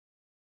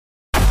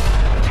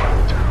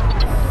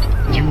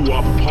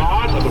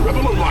part of the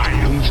Rebel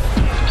Alliance.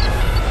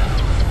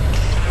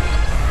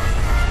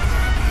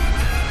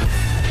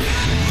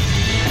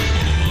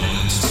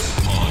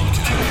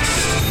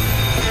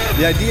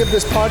 The idea of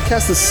this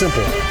podcast is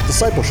simple: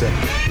 discipleship.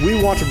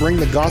 We want to bring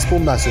the gospel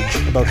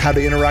message about how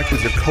to interact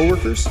with your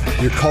coworkers,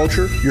 your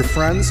culture, your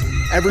friends,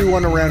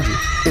 everyone around you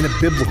in a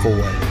biblical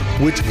way,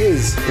 which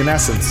is, in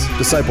essence,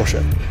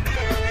 discipleship.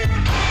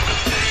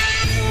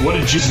 What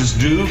did Jesus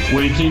do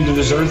when he came to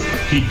this earth?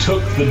 He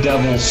took the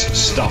devil's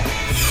stuff.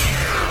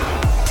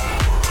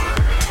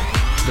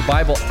 The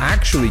Bible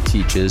actually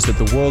teaches that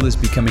the world is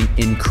becoming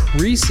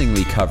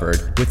increasingly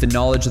covered with the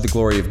knowledge of the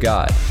glory of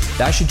God.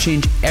 That should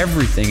change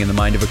everything in the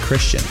mind of a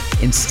Christian.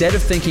 Instead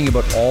of thinking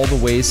about all the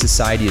ways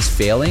society is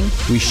failing,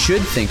 we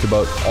should think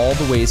about all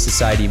the ways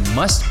society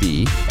must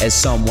be, as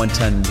Psalm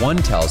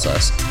 110:1 tells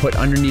us, put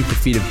underneath the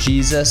feet of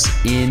Jesus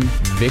in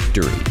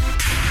victory.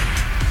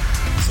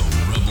 The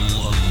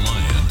Rebel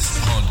Alliance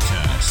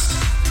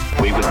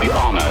Podcast. We would be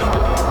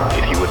honored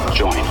if you would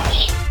join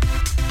us.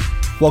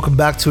 Welcome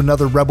back to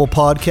another Rebel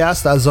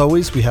podcast. As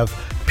always, we have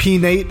P.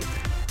 Nate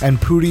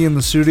and Pooty in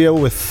the studio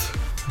with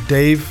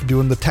Dave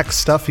doing the tech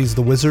stuff. He's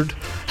the wizard.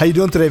 How you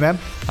doing today, man?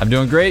 I'm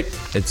doing great.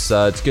 It's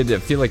good to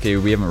feel like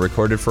we haven't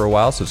recorded for a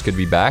while, so it's good to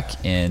be back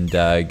and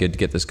good to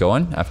get this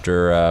going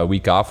after a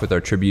week off with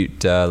our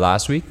tribute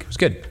last week. It was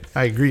good.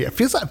 I agree. I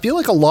feel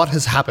like a lot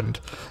has happened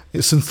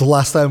since the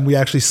last time we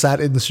actually sat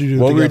in the studio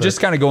together. We were just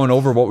kind of going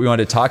over what we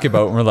wanted to talk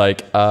about, and we're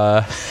like,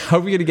 how are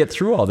we going to get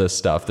through all this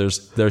stuff?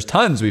 There's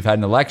tons. We've had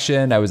an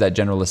election. I was at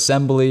General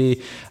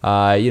Assembly.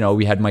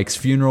 We had Mike's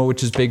funeral,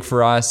 which is big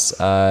for us.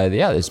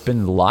 There's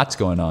been lots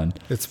going on.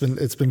 It's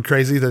been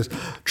crazy. There's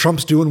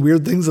Trump's doing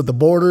weird things at the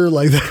border.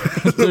 Like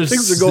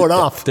things are going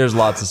off. There's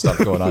lots of stuff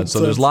going on. So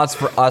there's lots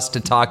for us to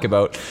talk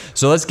about.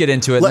 So let's get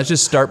into it. Let's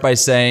just start by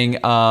saying,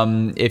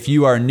 if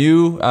you are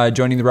new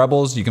joining the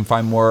Rebels, you can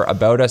find more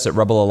about us at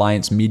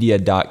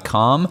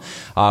rebelalliancemedia.com.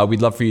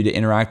 We'd love for you to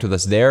interact with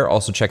us there.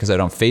 Also check us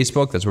out on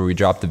Facebook. That's where we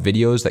drop the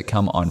videos that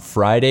come on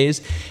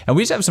Fridays. And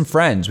we just have some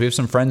friends. We have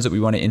some friends that we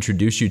want to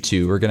introduce you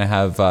to. We're going to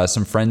have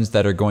some friends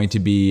that are going to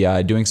be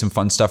doing some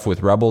fun stuff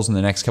with Rebels in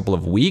the next couple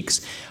of weeks.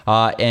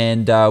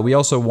 And we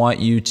also want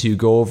you to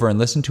go over and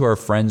listen to our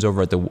friends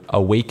over at the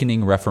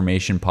Awakening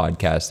Reformation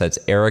podcast. That's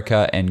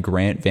Erica and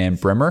Grant Van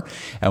Brimmer.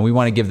 And we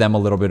want to give them a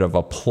little bit of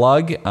a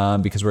plug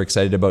because we're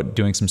excited about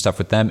doing some stuff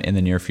with them in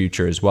the near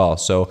future as well.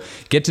 So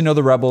get to know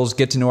the Rebels,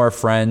 get to know our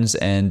friends,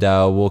 and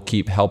we'll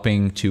keep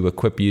helping to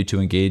equip you to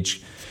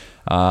engage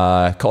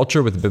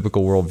culture with a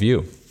biblical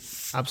worldview.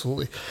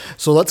 Absolutely.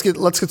 So let's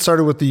get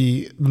started with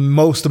the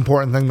most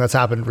important thing that's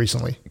happened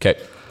recently. Okay.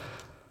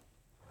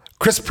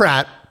 Chris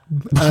Pratt.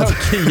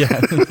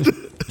 Yeah.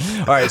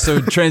 All right.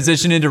 So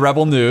transition into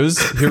Rebel news.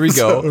 Here we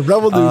go. So,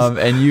 Rebel news.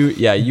 And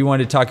you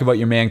want to talk about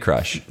your man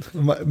crush.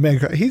 Man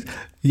crush. He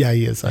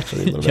is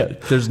actually a little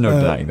bit. There's no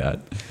denying that.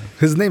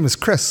 His name is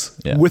Chris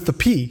with the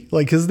P.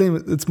 Like his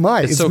name, it's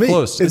mine. It's so me.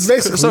 Close. It's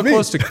basically so me.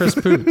 Close to Chris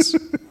Poots.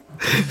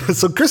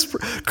 So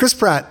Chris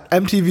Pratt,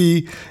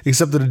 MTV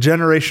accepted a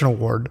Generation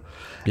Award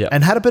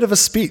and had a bit of a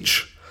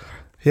speech.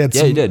 He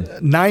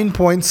did 9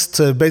 points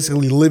to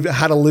basically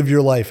how to live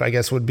your life, I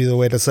guess would be the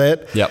way to say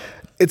it. Yep.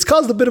 It's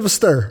caused a bit of a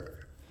stir.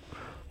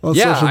 We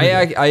got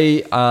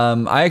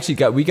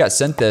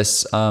sent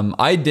this.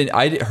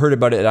 I heard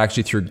about it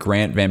actually through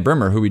Grant Van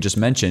Brimmer, who we just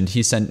mentioned.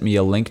 He sent me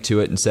a link to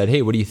it and said,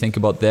 "Hey, what do you think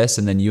about this?"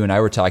 And then you and I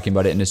were talking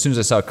about it. And as soon as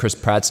I saw Chris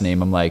Pratt's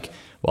name, I'm like,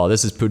 "Well,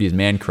 this is Pooty's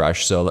man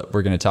crush, so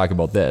we're going to talk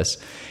about this."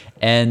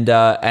 And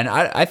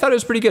I thought it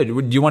was pretty good.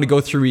 Do you want to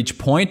go through each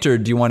point, or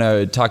do you want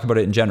to talk about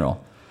it in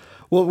general?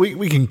 Well,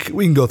 we can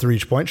go through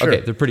each point. Sure.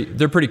 Okay,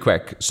 they're pretty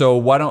quick. So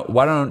why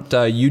don't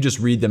you just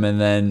read them and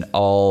then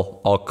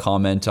I'll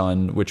comment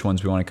on which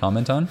ones we want to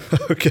comment on.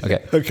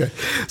 Okay.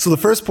 So the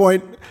first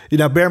point,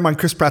 bear in mind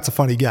Chris Pratt's a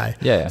funny guy.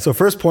 Yeah. So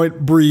first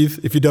point, breathe.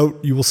 If you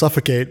don't, you will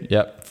suffocate.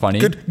 Yep. Funny.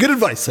 Good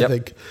advice, I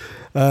think.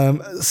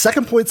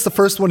 Second point's the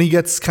first one. He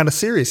gets kind of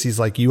serious. He's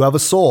like, you have a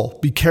soul.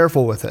 Be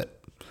careful with it.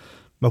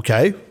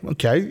 Okay.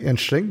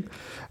 Interesting.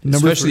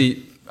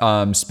 Especially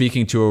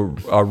speaking to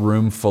a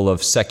room full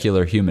of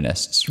secular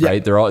humanists,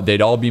 right?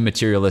 They'd all be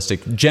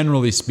materialistic,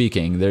 generally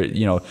speaking. They're,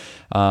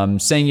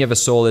 saying you have a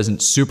soul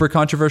isn't super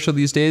controversial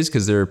these days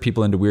because there are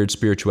people into weird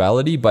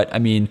spirituality. But I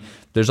mean,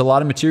 there's a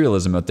lot of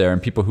materialism out there and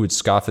people who would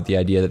scoff at the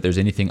idea that there's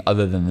anything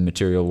other than the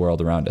material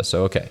world around us.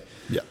 So, okay.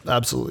 Yeah,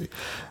 absolutely.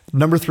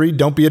 Number 3,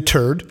 don't be a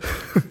turd.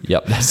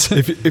 Yep.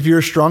 If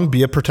you're strong,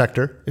 be a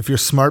protector. If you're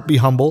smart, be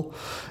humble.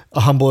 A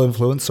humble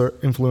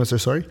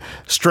influencer.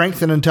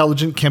 Strength and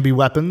intelligence can be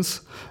weapons.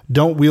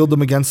 Don't wield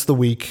them against the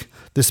weak.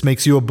 This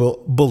makes you a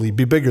bully.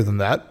 Be bigger than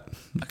that.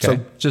 Okay. So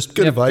just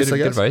good advice, I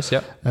guess. Good advice,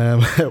 yeah.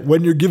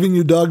 When you're giving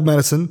your dog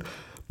medicine,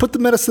 put the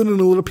medicine in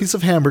a little piece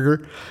of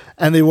hamburger,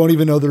 and they won't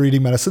even know they're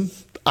eating medicine.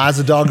 As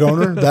a dog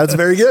owner, that's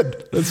very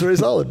good. That's very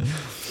solid.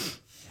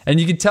 And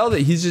you can tell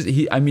that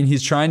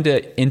he's trying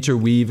to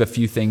interweave a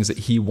few things that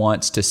he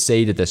wants to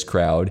say to this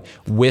crowd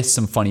with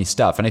some funny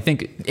stuff. And I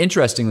think,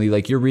 interestingly,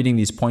 like, you're reading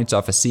these points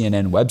off a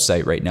CNN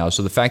website right now.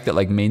 So the fact that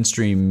like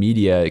mainstream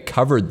media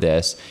covered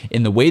this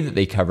in the way that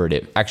they covered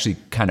it actually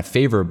kind of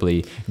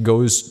favorably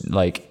goes,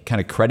 like, kind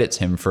of credits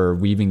him for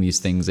weaving these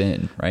things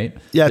in, right?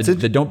 Yeah.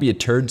 The don't be a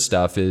turd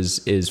stuff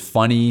is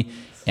funny.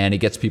 And it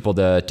gets people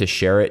to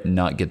share it and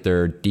not get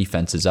their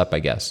defenses up, I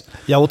guess.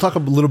 Yeah, we'll talk a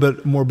little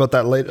bit more about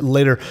that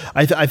later.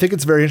 I think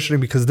it's very interesting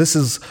because this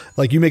is,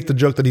 like, you make the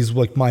joke that he's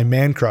like my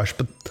man crush,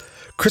 but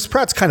Chris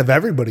Pratt's kind of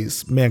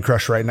everybody's man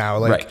crush right now.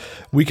 Like,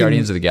 right.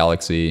 Guardians of the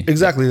Galaxy.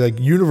 Exactly. Like,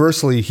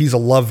 universally, he's a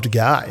loved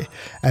guy.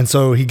 And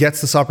so he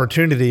gets this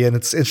opportunity, and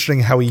it's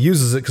interesting how he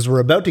uses it, because we're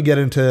about to get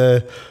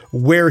into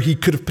where he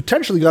could have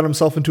potentially got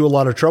himself into a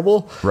lot of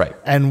trouble. Right.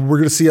 And we're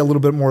going to see a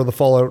little bit more of the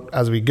fallout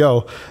as we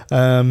go.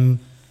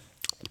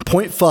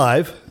 Point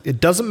 5, it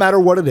doesn't matter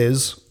what it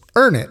is,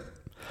 earn it.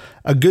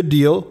 A good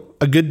deal,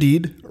 a good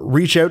deed,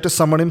 reach out to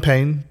someone in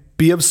pain,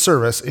 be of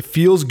service. It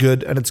feels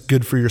good, and it's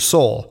good for your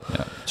soul.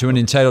 Yeah. To an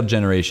entitled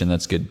generation,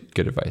 that's good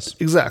advice.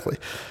 Exactly.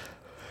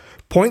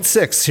 Point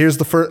 6, here's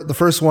the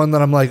first one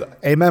that I'm like,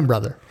 amen,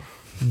 brother.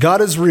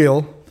 God is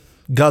real.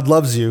 God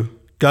loves you.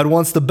 God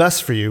wants the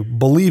best for you.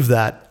 Believe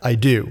that. I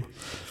do.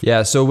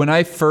 Yeah, so when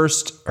I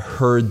first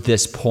heard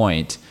this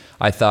point,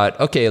 I thought,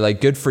 okay, like,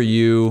 good for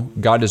you.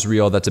 God is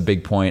real. That's a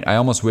big point. I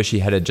almost wish he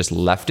had just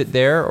left it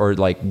there, or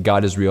like,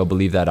 God is real.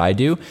 Believe that I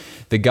do.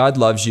 The God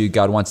loves you.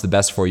 God wants the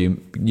best for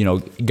you. You know,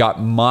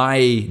 got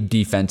my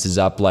defenses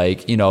up.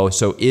 Like, you know,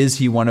 so is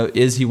he one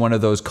of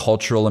those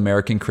cultural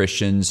American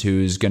Christians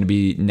who's going to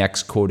be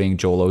next quoting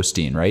Joel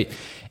Osteen, right?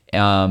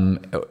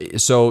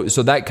 So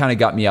that kind of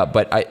got me up.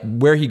 But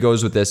where he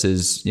goes with this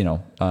is, you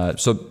know,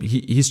 so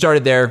he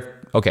started there.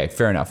 Okay,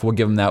 fair enough. We'll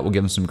give him that. We'll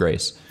give him some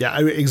grace. Yeah,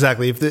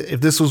 exactly. If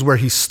this was where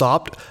he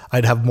stopped,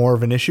 I'd have more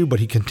of an issue,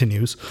 but he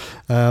continues.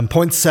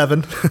 Point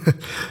 7,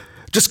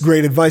 just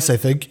great advice, I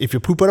think. If you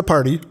poop at a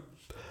party,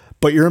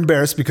 but you're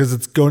embarrassed because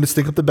it's going to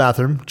stink up the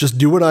bathroom, just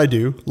do what I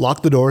do.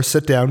 Lock the door,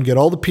 sit down, get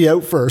all the pee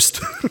out first.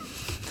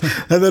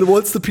 And then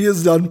once the pee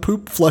is done,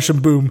 poop, flush,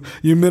 and boom.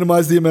 You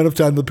minimize the amount of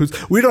time the poops.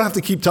 We don't have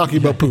to keep talking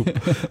about poop,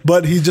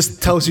 but he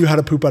just tells you how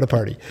to poop at a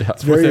party. Yeah,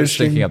 it's very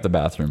interesting. Stinking up the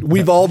bathroom.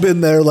 We've all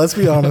been there, let's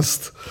be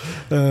honest.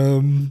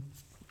 Okay,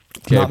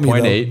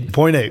 point 8.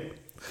 Point 8.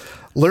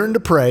 Learn to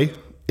pray.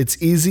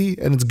 It's easy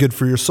and it's good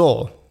for your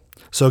soul.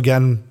 So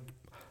again,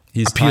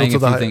 he's tying a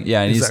few things.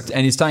 Yeah,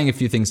 and he's tying a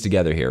few things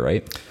together here,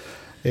 right?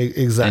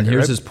 Exactly. And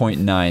here's his point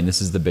 9. This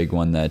is the big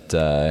one that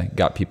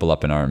got people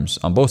up in arms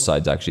on both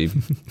sides, actually,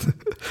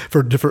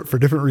 for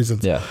different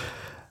reasons. Yeah.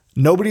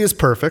 Nobody is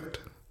perfect.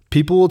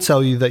 People will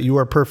tell you that you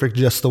are perfect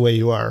just the way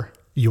you are.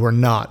 You are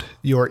not.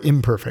 You are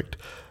imperfect.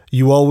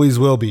 You always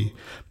will be.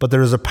 But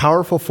there is a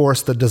powerful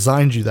force that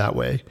designed you that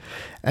way.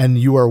 And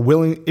if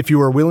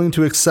you are willing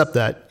to accept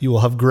that, you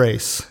will have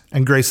grace.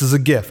 And grace is a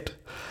gift.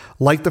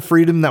 Like the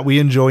freedom that we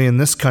enjoy in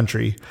this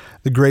country,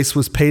 the grace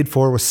was paid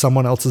for with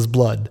someone else's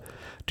blood.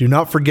 Do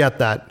not forget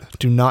that.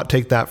 Do not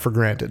take that for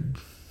granted.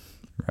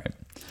 Right.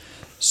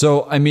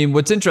 So, I mean,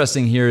 what's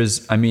interesting here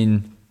is, I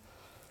mean,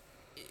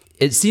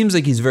 it seems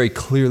like he's very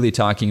clearly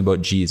talking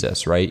about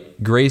Jesus,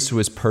 right? Grace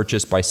was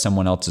purchased by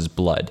someone else's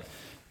blood.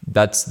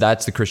 That's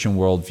the Christian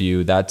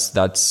worldview.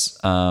 That's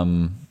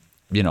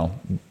you know,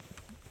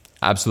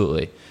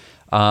 absolutely.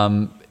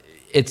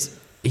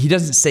 He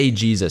doesn't say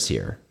Jesus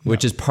here,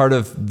 which is part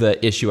of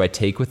the issue I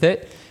take with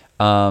it.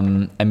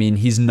 I mean,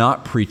 he's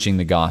not preaching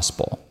the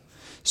gospel.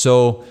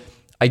 So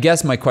I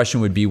guess my question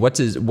would be,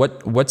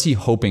 what's he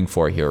hoping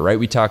for here, right?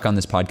 We talk on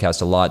this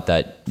podcast a lot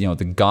that, you know,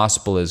 the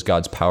gospel is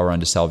God's power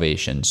unto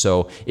salvation.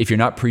 So if you're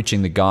not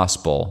preaching the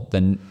gospel,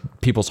 then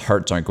people's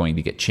hearts aren't going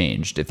to get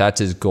changed. If that's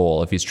his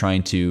goal, if he's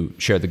trying to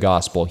share the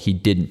gospel, he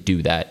didn't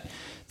do that.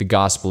 The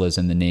gospel is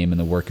in the name and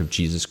the work of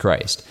Jesus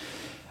Christ.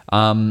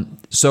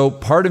 So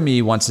part of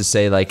me wants to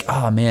say, like,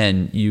 oh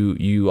man,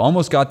 you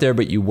almost got there,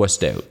 but you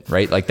wussed out,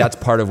 right? Like, that's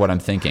part of what I'm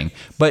thinking.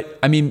 But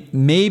I mean,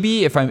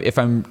 maybe if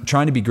I'm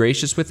trying to be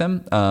gracious with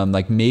him,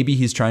 like, maybe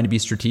he's trying to be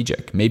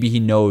strategic. Maybe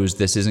he knows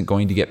this isn't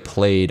going to get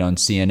played on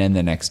CNN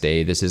the next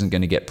day. This isn't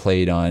going to get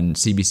played on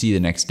CBC the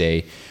next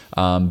day,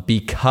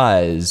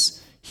 because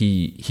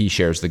he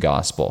shares the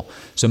gospel.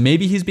 So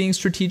maybe he's being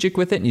strategic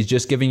with it, and he's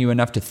just giving you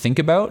enough to think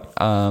about.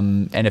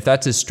 And if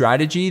that's his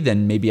strategy,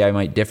 then maybe I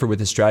might differ with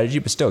his strategy,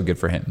 but still good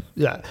for him.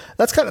 Yeah,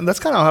 that's kind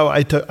of how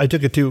I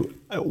took it too.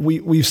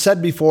 We've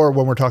said before,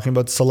 when we're talking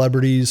about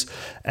celebrities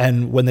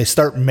and when they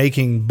start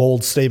making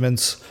bold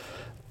statements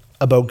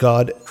about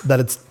God, that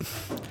it's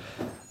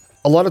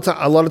a lot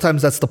of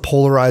times that's the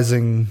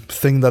polarizing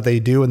thing that they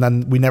do, and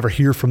then we never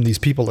hear from these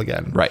people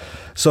again. Right.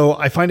 So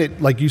I find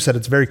it, like you said,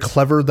 it's very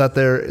clever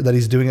that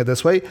he's doing it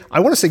this way.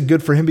 I want to say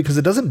good for him, because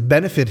it doesn't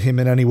benefit him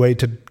in any way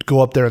to go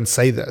up there and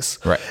say this.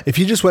 Right. If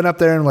he just went up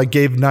there and like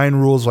gave 9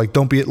 rules, like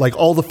don't be like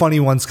all the funny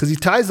ones, because he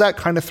ties that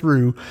kind of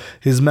through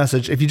his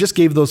message. If you just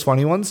gave those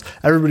funny ones,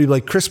 everybody would be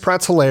like, Chris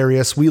Pratt's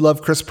hilarious. We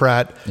love Chris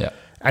Pratt. Yeah.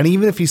 And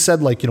even if he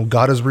said, like, you know,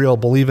 God is real,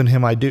 believe in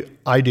him, I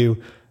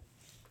do.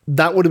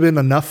 that would have been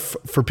enough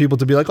for people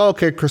to be like, oh,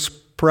 okay, Chris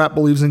Pratt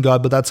believes in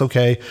God, but that's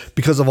okay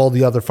because of all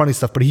the other funny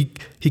stuff. But he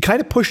kind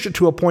of pushed it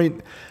to a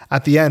point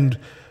at the end,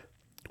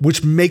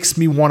 which makes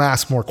me want to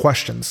ask more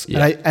questions.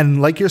 Yeah.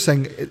 And like you're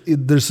saying,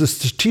 there's a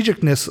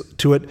strategicness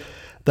to it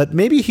that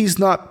maybe he's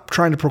not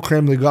trying to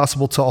proclaim the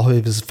gospel to all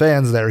of his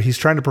fans there. He's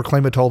trying to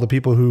proclaim it to all the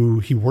people who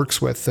he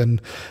works with.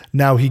 And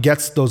now he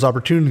gets those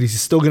opportunities.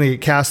 He's still going to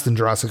get cast in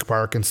Jurassic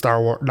Park and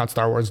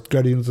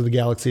Guardians of the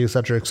Galaxy, et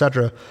cetera, et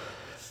cetera.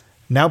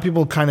 Now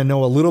people kind of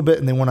know a little bit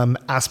and they want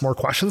to ask more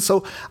questions.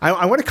 So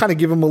I want to kind of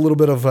give him a little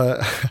bit of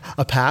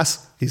a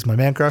pass. He's my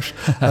man crush.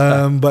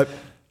 But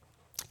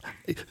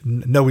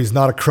no, he's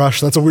not a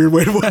crush. That's a weird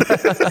way to put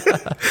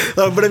it.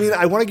 But I mean,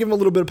 I want to give him a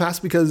little bit of pass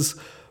because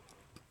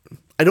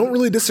I don't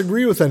really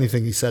disagree with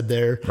anything he said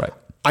there. Right.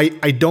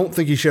 I don't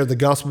think he shared the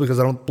gospel because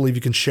I don't believe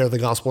you can share the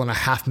gospel in a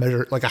half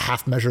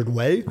measured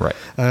way. Right.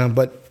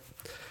 But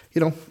you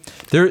know,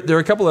 there are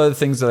a couple of other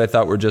things that I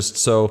thought were just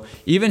so.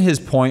 Even his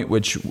point,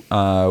 which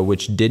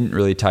didn't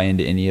really tie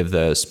into any of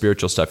the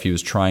spiritual stuff he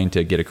was trying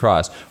to get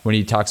across, when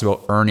he talks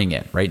about earning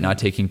it, right, not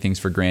taking things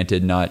for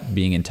granted, not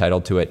being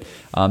entitled to it.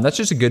 That's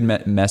just a good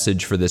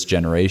message for this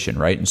generation,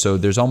 right? And so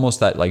there's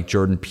almost that like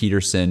Jordan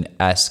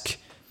Peterson-esque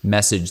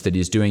message that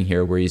he's doing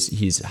here, where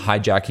he's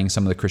hijacking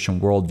some of the Christian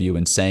worldview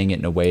and saying it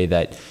in a way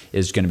that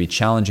is going to be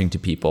challenging to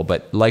people.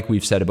 But like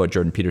we've said about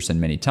Jordan Peterson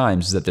many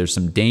times, is that there's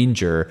some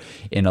danger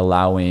in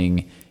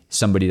allowing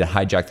somebody to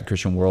hijack the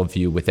Christian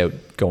worldview without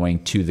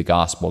going to the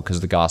gospel, because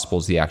the gospel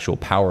is the actual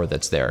power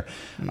that's there.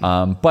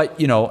 But,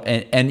 you know,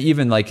 and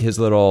even like his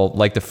little,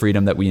 like the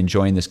freedom that we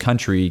enjoy in this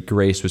country,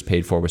 grace was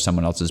paid for with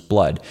someone else's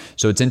blood.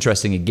 So it's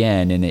interesting,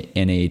 again,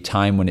 in a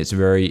time when it's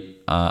very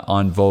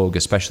on vogue,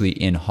 especially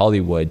in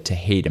Hollywood, to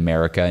hate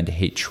America and to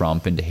hate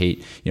Trump and to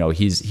hate, you know,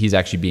 he's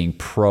actually being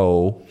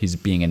he's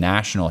being a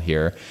national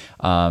here,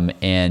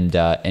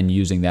 and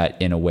using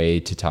that in a way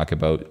to talk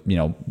about, you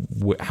know,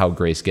 how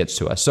grace gets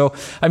to us. So,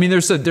 I mean,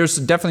 there's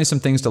definitely some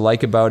things to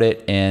like about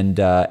it, and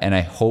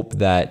I hope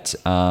that,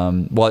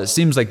 well, it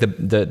seems like the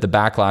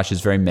backlash is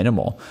very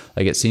minimal.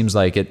 Like it seems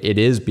like it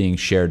is being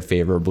shared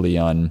favorably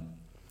on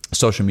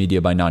social media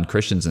by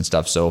non-Christians and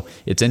stuff. So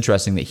it's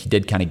interesting that he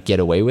did kind of get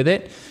away with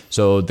it.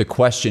 So the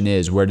question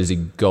is, where does he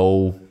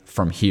go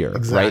from here?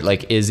 Exactly. Right?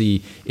 Like, is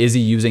he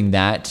using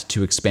that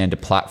to expand a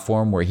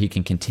platform where he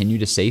can continue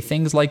to say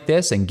things like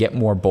this and get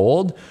more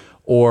bold?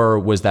 Or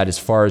was that as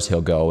far as he'll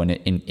go? And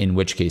in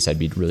which case I'd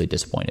be really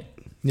disappointed.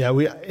 Yeah,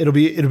 it'll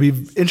be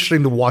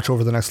interesting to watch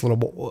over the next little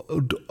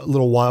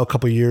while,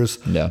 couple of years,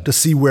 to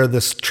see where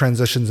this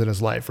transitions in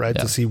his life, right?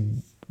 Yeah. To see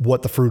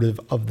what the fruit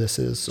of this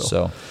is.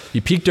 So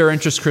you piqued our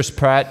interest, Chris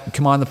Pratt.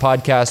 Come on the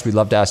podcast. We'd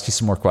love to ask you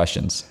some more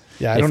questions.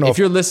 Yeah, I don't know if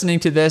you're listening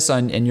to this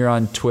and you're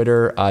on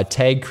Twitter,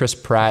 tag Chris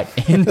Pratt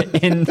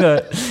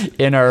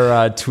in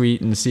our tweet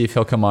and see if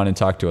he'll come on and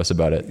talk to us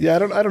about it. Yeah,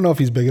 I don't know if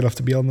he's big enough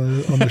to be on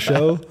the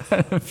show.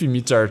 If he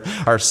meets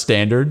our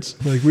standards.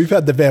 Like, we've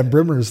had the Van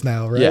Brimmers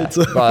now, right? Yeah,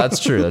 well,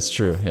 that's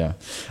true. Yeah.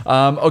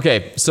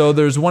 Okay, so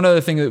there's one other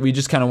thing that we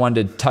just kind of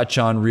wanted to touch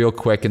on real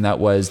quick, and that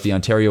was the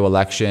Ontario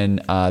election.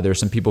 There are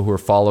some people who are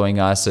following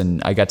us,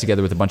 and I got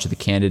together with a bunch of the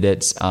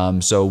candidates.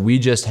 So we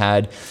just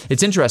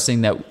it's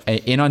interesting that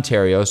in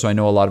Ontario, so I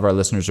know a lot of our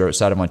listeners are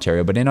outside of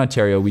Ontario, but in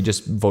Ontario, we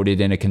just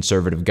voted in a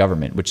conservative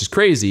government, which is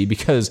crazy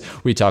because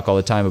we talk all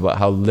the time about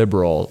how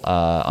liberal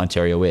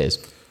Ontario is.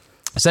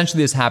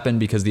 Essentially, this happened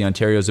because the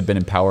Ontarios have been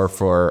in power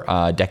for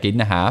a decade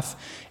and a half,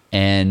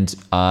 and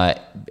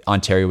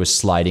Ontario was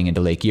sliding into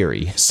Lake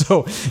Erie.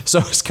 So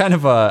it's kind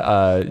of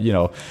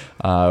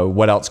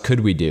what else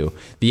could we do?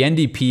 The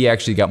NDP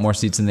actually got more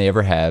seats than they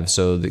ever have.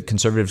 So the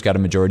Conservatives got a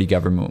majority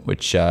government,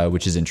 which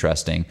is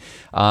interesting.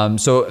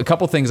 So a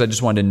couple things I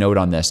just wanted to note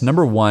on this.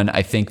 Number one,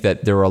 I think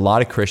that there were a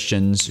lot of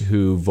Christians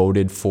who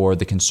voted for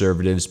the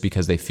Conservatives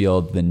because they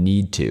feel the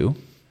need to.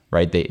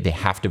 Right? They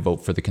have to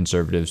vote for the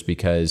Conservatives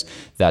because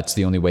that's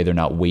the only way they're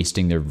not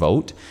wasting their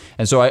vote.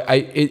 And so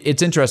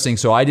it's interesting.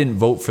 So I didn't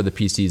vote for the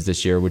PCs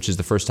this year, which is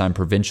the first time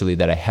provincially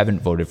that I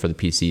haven't voted for the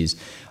PCs.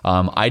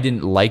 I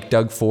didn't like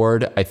Doug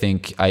Ford.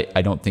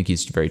 I don't think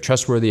he's very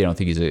trustworthy. I don't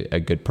think he's a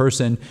good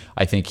person.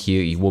 I think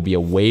he will be a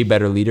way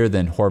better leader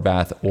than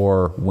Horvath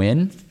or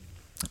Wynne.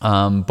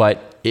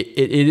 But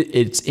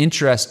it's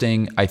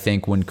interesting, I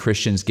think, when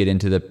Christians get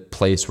into the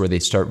place where they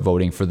start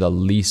voting for the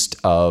least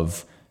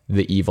of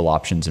the evil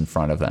options in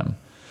front of them.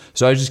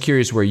 So I was just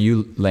curious where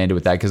you landed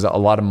with that, because a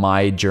lot of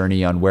my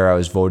journey on where I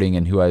was voting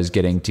and who I was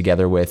getting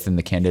together with and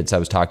the candidates I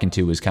was talking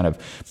to was kind of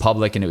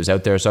public and it was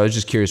out there. So I was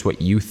just curious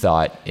what you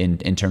thought in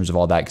terms of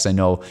all that, because I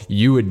know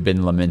you had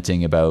been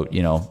lamenting about,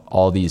 you know,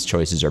 all these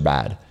choices are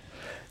bad.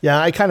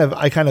 Yeah, I kind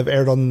of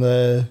erred on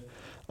a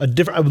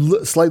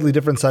slightly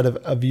different side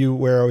of you,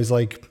 where I was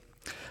like,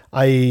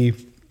 I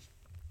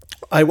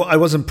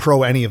wasn't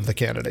pro any of the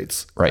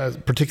candidates,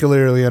 right?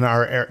 Particularly particularly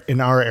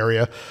in our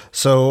area.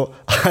 So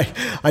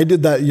I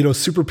did that, you know,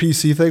 super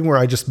PC thing where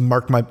I just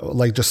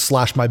just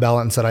slashed my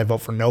ballot and said I vote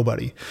for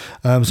nobody.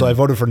 So I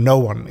voted for no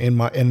one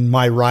in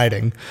my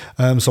riding.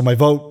 So my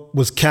vote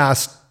was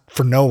cast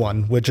for no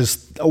one, which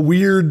is a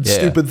weird,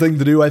 stupid thing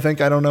to do. I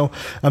think, I don't know,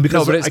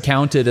 because but it's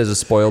counted as a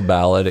spoiled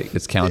ballot.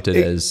 It's counted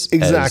as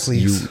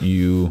exactly as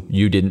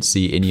you didn't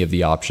see any of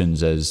the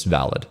options as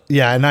valid.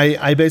 Yeah, and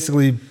I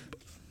basically,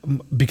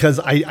 because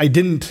I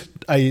didn't.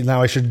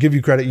 Now I should give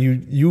you credit.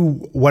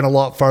 You went a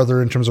lot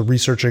farther in terms of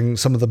researching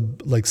some of the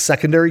like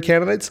secondary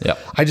candidates. Yep.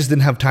 I just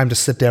didn't have time to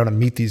sit down and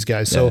meet these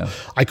guys, so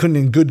I couldn't,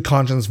 in good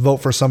conscience, vote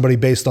for somebody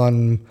based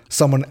on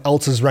someone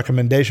else's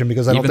recommendation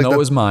because I don't think it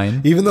was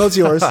mine, even though it's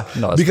yours,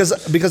 no,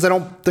 because I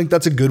don't think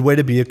that's a good way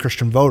to be a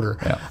Christian voter.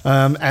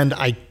 Yeah. And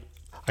I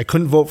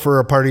couldn't vote for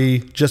a party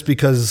just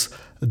because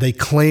they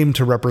claim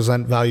to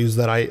represent values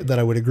that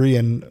I would agree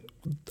in.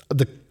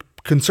 The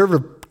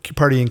Conservative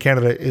Party in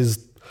Canada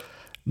is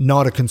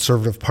not a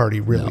conservative party,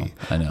 really.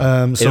 No, I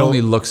know. It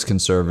only looks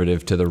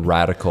conservative to the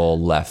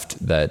radical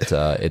left that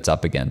it's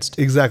up against.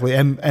 Exactly.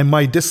 And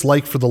my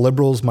dislike for the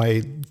Liberals,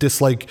 my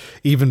dislike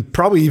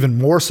probably even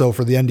more so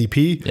for the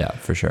NDP. Yeah,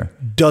 for sure.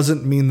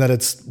 Doesn't mean that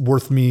it's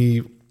worth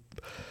me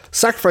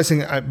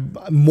sacrificing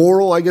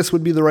moral, I guess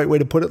would be the right way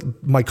to put it,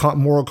 my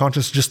moral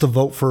conscience, just to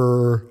vote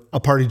for a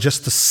party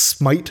just to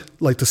spite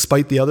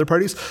the other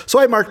parties. So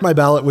I marked my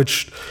ballot,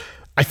 which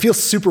I feel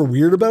super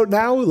weird about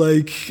now,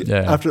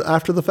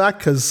 after the fact,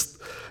 because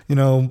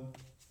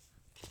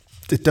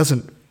it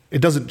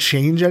doesn't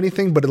change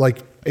anything, but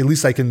at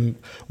least I can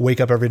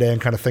wake up every day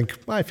and kind of think,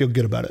 I feel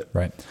good about it.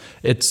 Right.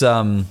 It's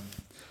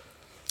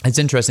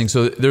interesting.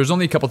 So there's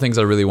only a couple things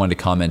I really wanted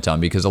to comment on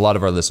because a lot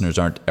of our listeners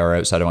are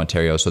outside of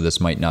Ontario, so this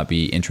might not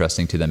be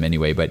interesting to them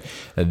anyway. But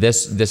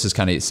this is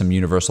kind of some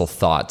universal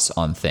thoughts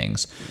on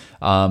things.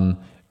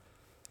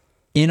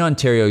 In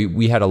Ontario,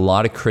 we had a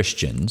lot of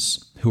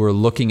Christians who were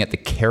looking at the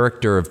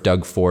character of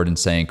Doug Ford and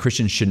saying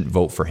Christians shouldn't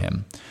vote for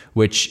him,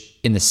 which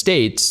in the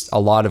States, a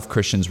lot of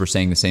Christians were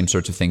saying the same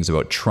sorts of things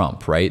about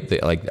Trump,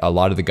 right? Like a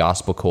lot of the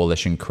Gospel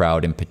Coalition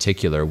crowd in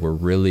particular were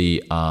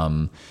really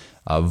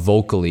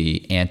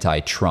vocally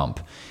anti-Trump.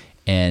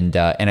 And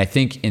I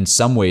think in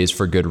some ways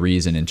for good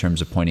reason in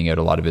terms of pointing out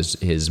a lot of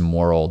his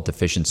moral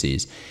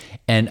deficiencies.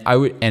 And I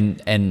would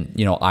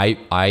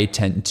I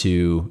tend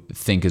to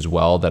think as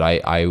well that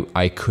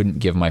I couldn't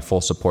give my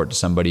full support to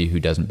somebody who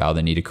doesn't bow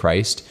the knee to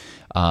Christ.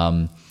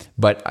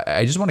 But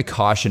I just want to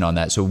caution on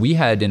that. So we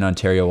had in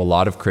Ontario a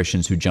lot of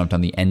Christians who jumped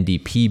on the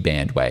NDP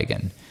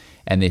bandwagon.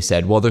 And they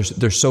said, well,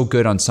 they're so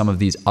good on some of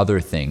these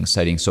other things,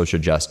 citing social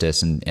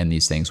justice and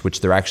these things,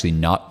 which they're actually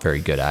not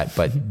very good at,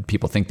 but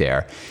people think they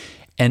are.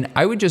 And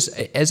I would just,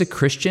 as a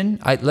Christian,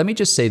 let me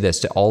just say this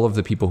to all of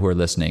the people who are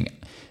listening.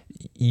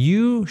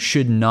 You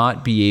should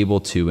not be able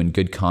to, in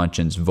good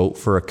conscience, vote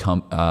for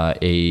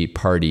a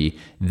party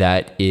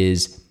that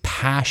is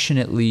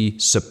passionately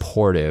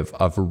supportive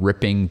of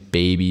ripping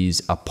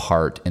babies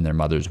apart in their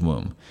mother's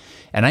womb.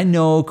 And I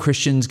know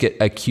Christians get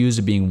accused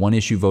of being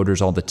one-issue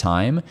voters all the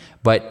time,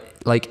 but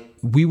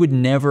we would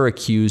never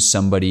accuse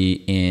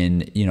somebody in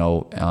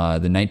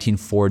the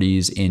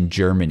 1940s in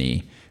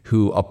Germany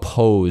who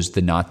opposed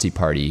the Nazi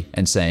Party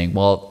and saying,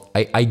 well,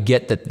 I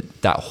get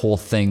that whole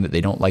thing that they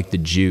don't like the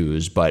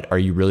Jews, but are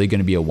you really going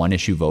to be a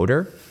one-issue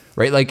voter?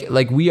 Right?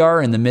 Like we are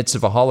in the midst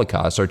of a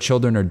Holocaust. Our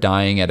children are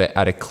dying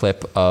at a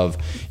clip of,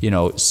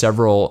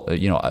 several,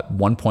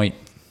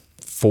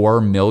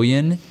 1.4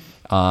 million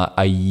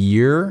a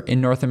year in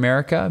North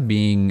America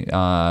being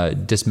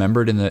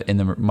dismembered in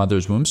the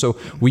mother's womb. So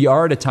we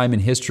are at a time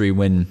in history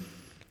when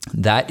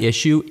that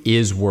issue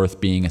is worth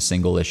being a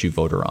single issue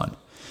voter on.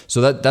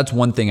 So that's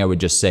one thing I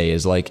would just say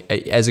is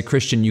as a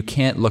Christian, you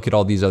can't look at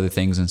all these other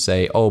things and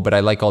say, oh, but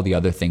I like all the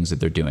other things that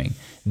they're doing.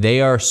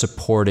 They are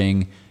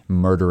supporting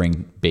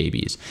murdering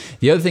babies.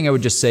 The other thing I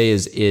would just say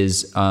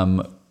is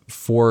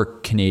for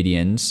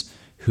Canadians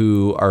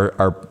who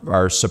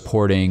are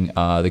supporting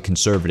the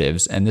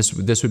Conservatives, and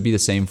this would be the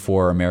same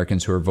for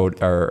Americans who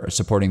are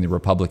supporting the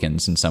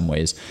Republicans in some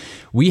ways.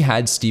 We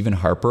had Stephen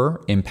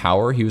Harper in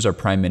power. He was our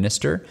prime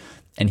minister,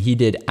 and he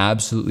did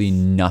absolutely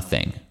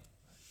nothing.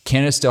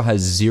 Canada still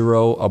has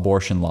 0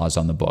 abortion laws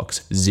on the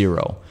books.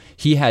 0.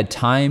 He had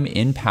time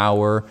in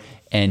power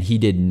and he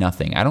did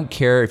nothing. I don't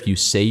care if you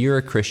say you're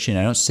a Christian.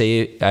 I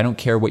don't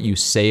care what you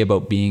say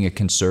about being a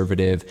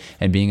conservative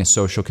and being a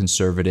social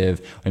conservative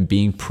and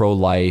being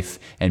pro-life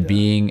and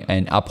being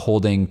and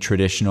upholding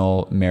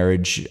traditional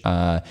marriage.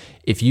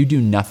 If you do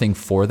nothing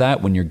for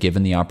that when you're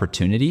given the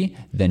opportunity,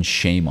 then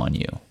shame on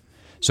you.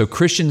 So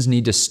Christians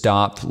need to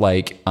stop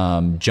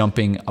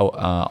jumping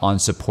on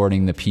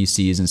supporting the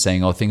PCs and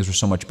saying, oh, things were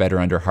so much better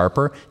under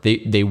Harper.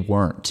 They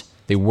weren't.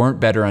 They weren't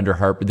better under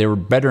Harper. They were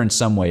better in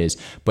some ways,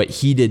 but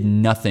he did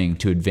nothing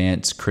to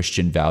advance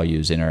Christian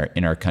values in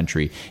our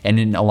country. And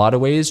in a lot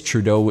of ways,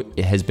 Trudeau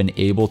has been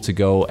able to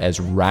go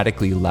as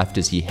radically left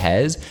as he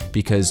has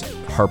because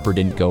Harper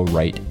didn't go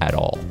right at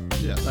all.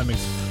 Yeah,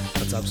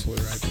 that's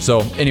absolutely right.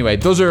 So anyway,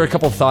 those are a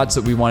couple of thoughts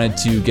that we wanted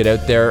to get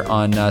out there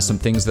on some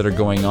things that are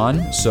going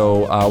on.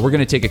 So we're going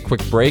to take a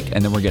quick break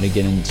and then we're going to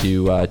get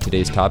into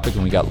today's topic.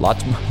 And we got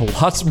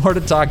lots more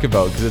to talk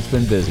about because it's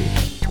been busy.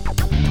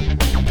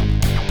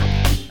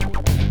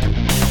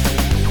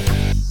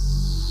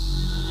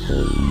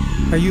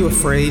 Are you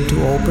afraid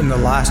to open the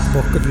last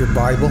book of your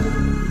Bible?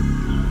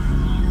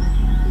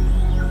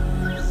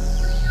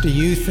 Do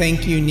you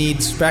think you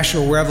need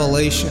special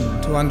revelation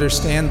to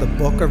understand the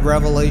book of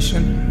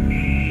Revelation?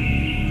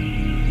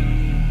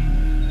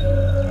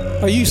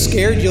 Are you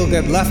scared you'll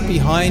get left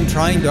behind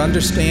trying to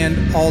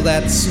understand all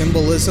that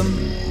symbolism?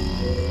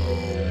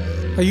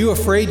 Are you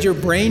afraid your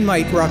brain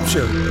might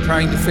rupture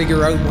trying to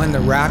figure out when the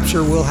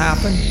rapture will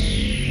happen?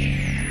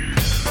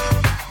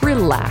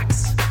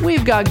 Relax.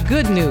 We've got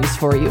good news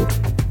for you.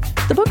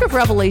 The book of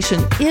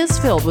Revelation is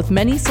filled with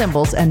many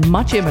symbols and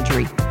much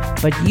imagery,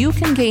 but you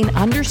can gain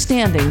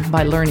understanding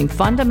by learning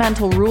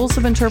fundamental rules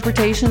of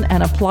interpretation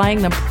and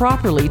applying them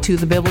properly to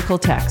the biblical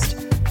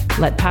text.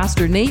 Let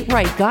Pastor Nate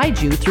Wright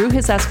guide you through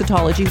his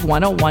Eschatology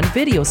 101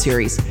 video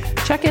series.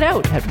 Check it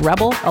out at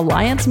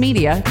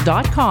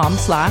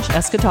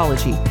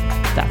rebelalliancemedia.com/eschatology.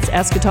 That's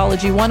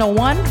Eschatology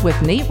 101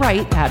 with Nate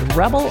Wright at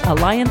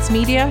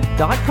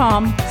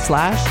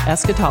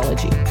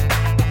rebelalliancemedia.com/eschatology.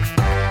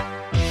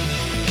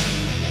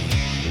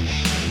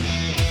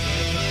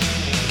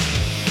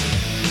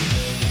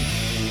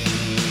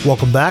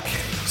 Welcome back.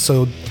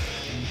 So,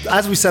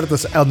 as we said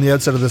on the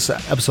outset of this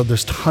episode,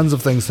 there's tons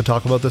of things to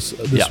talk about this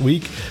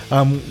week.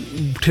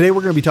 Today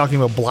we're going to be talking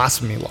about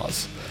blasphemy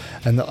laws.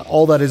 And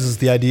all that is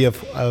the idea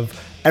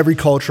of every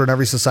culture and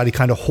every society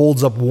kind of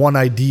holds up one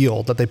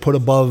ideal that they put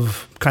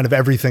above kind of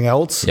everything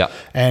else. Yeah.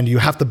 And you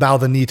have to bow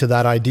the knee to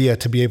that idea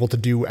to be able to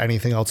do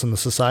anything else in the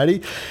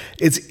society.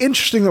 It's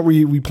interesting that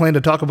we plan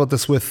to talk about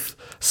this with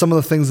some of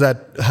the things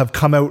that have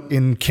come out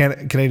in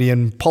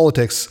Canadian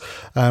politics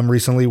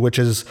recently, which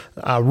is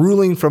a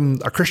ruling from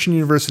a Christian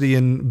university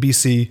in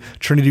BC,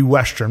 Trinity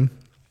Western.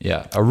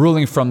 Yeah, a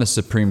ruling from the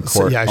Supreme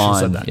Court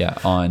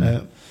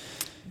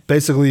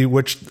basically,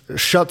 which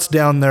shuts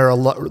down their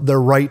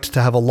right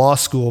to have a law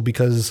school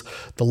because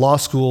the law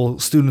school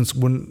students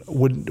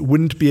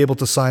wouldn't be able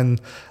to sign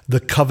the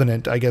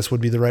covenant, I guess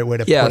would be the right way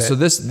to put it. Yeah, so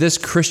this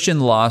Christian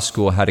law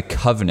school had a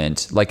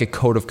covenant, like a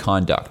code of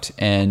conduct.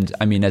 And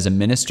I mean, as a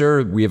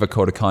minister, we have a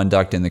code of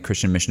conduct in the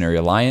Christian Missionary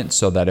Alliance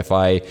so that if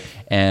I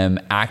am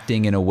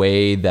acting in a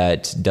way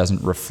that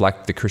doesn't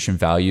reflect the Christian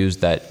values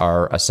that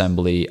our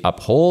assembly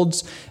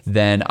upholds,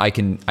 then I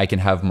can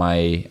have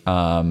my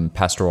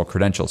pastoral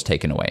credentials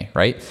taken away,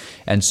 right?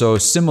 And so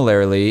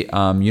similarly,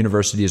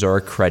 universities are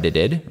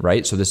accredited,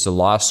 right? So this is a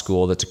law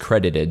school that's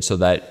accredited so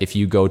that if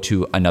you go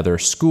to another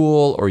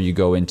school or you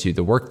go into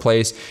the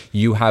workplace,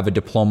 you have a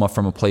diploma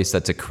from a place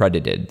that's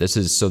accredited. This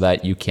is so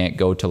that you can't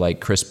go to like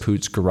Chris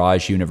Poots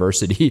Garage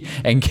University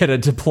and get a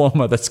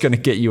diploma that's going to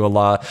get you a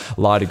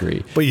law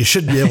degree. But you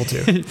should be able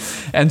to.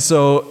 And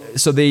so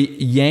they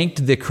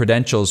yanked the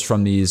credentials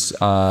from these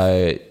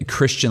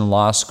Christian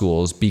law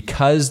schools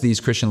because these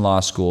Christian law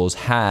schools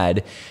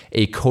had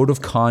a code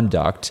of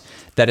conduct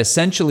that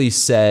essentially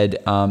said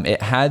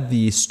it had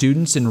the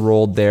students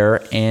enrolled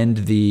there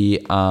and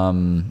the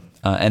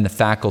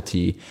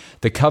faculty.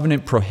 The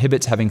covenant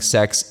prohibits having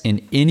sex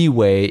in any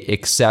way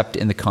except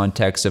in the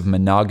context of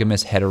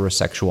monogamous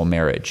heterosexual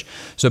marriage.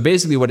 So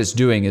basically what it's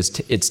doing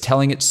is it's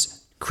telling its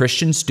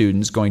Christian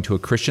students going to a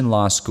Christian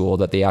law school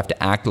that they have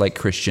to act like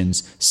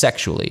Christians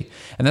sexually.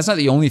 And that's not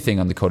the only thing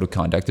on the code of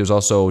conduct. There's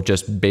also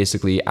just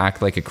basically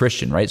act like a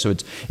Christian, right? So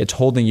it's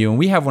holding you, and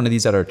we have one of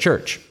these at our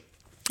church.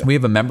 We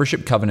have a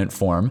membership covenant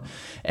form,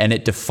 and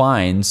it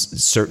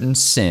defines certain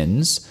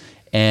sins.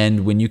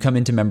 And when you come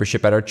into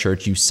membership at our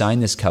church, you sign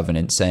this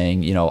covenant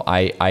saying, you know,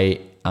 I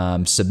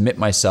submit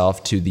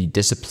myself to the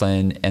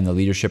discipline and the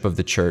leadership of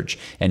the church.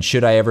 And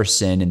should I ever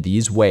sin in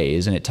these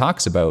ways? And it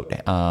talks about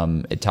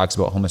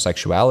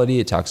homosexuality.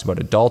 It talks about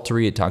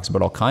adultery. It talks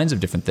about all kinds of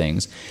different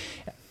things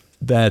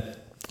that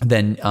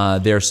then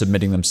they're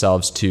submitting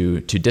themselves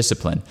to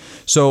discipline.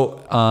 So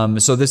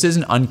this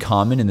isn't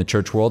uncommon in the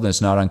church world, and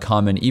it's not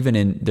uncommon even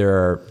in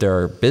there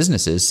are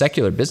businesses,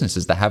 secular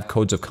businesses that have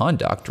codes of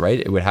conduct, right?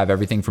 It would have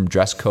everything from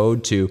dress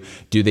code to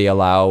do they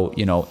allow,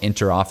 you know,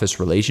 inter-office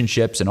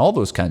relationships and all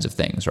those kinds of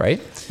things,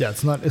 right? Yeah,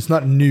 it's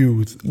not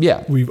new.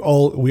 Yeah, we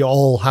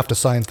all have to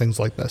sign things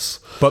like this.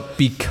 But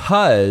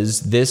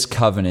because this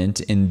covenant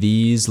in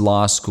these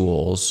law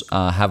schools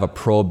have a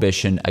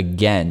prohibition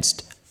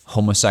against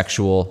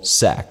homosexual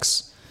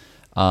sex.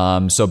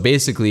 So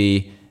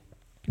basically,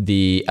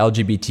 the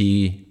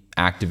LGBT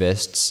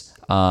activists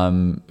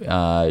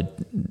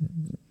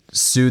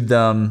sued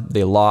them.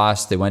 They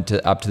lost. They went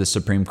up to the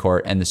Supreme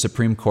Court, and the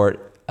Supreme Court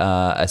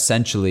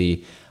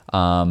essentially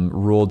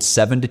ruled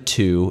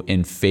 7-2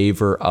 in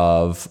favor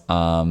of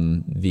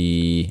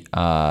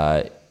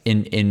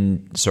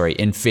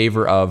in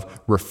favor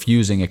of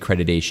refusing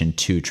accreditation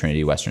to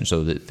Trinity Western.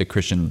 So the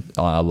Christian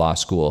law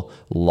school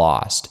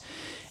lost.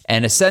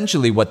 And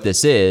essentially what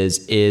this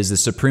is the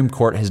Supreme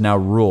Court has now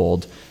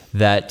ruled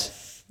that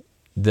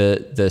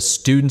the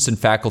students and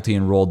faculty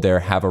enrolled there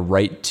have a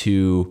right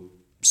to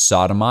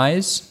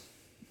sodomize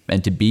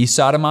and to be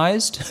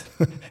sodomized.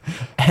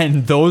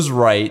 And those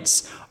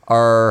rights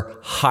are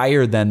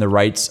higher than the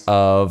rights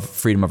of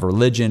freedom of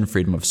religion,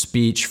 freedom of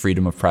speech,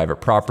 freedom of private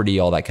property,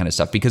 all that kind of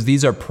stuff, because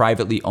these are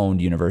privately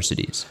owned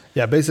universities.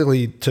 Yeah,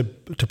 basically, to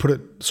put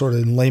it sort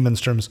of in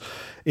layman's terms,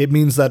 it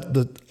means that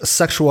the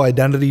sexual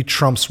identity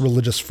trumps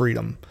religious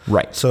freedom.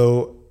 Right.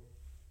 So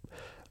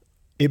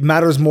it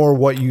matters more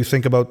what you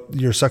think about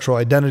your sexual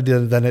identity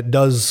than it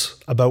does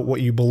about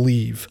what you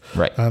believe.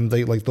 Right.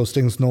 They like those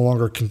things no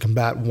longer can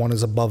combat. One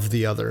is above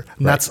the other.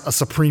 And that's a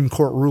Supreme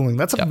Court ruling.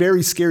 That's a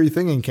very scary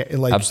thing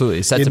absolutely.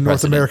 It sets in a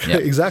North precedent. America. Yeah.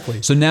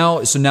 Exactly. So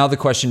now the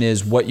question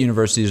is, what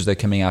universities are they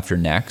coming after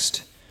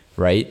next?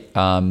 Right.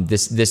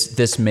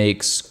 This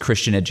makes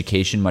Christian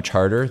education much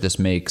harder. This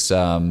makes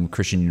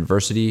Christian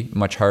university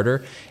much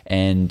harder.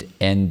 And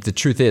the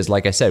truth is,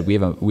 like I said, we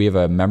have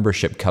a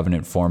membership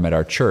covenant form at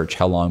our church.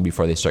 How long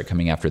before they start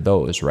coming after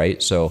those?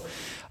 Right. So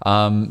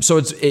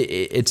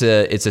it's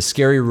a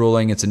scary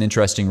ruling. It's an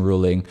interesting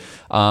ruling.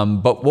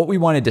 But what we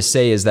wanted to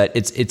say is that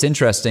it's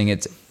interesting.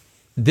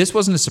 This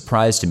wasn't a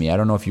surprise to me. I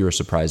don't know if you were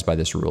surprised by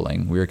this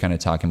ruling. We were kind of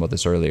talking about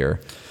this earlier.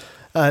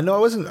 No, I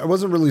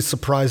wasn't really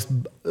surprised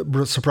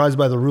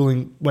by the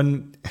ruling.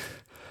 When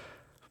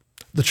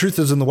the truth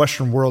is, in the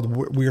Western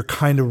world, we are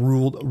kind of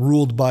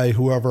ruled by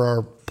whoever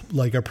our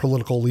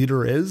political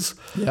leader is.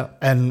 Yeah.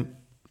 And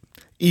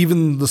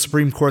even the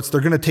Supreme Courts,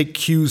 they're going to take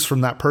cues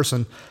from that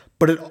person.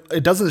 But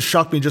it doesn't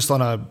shock me just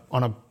on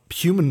a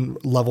human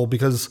level,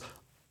 because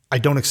I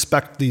don't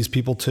expect these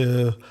people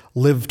to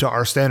live to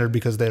our standard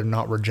because they're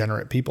not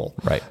regenerate people.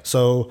 Right.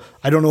 So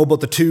I don't know about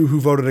the 2 who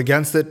voted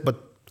against it,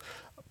 but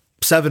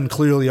 7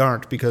 clearly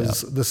aren't,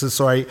 because this is,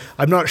 so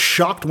I'm not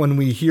shocked when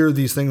we hear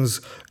these things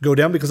go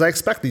down, because I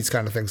expect these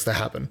kind of things to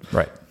happen.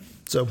 Right.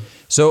 So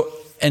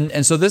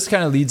So this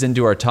kind of leads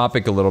into our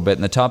topic a little bit.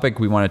 And the topic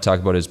we want to talk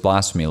about is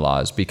blasphemy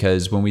laws,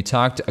 because when we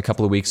talked a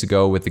couple of weeks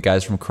ago with the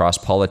guys from Cross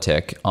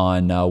Politic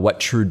on what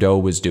Trudeau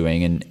was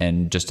doing,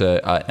 and just an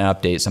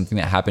update, something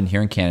that happened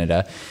here in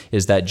Canada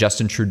is that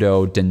Justin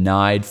Trudeau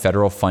denied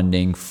federal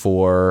funding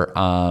for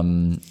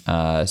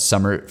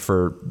summer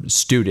for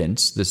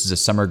students. This is a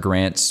summer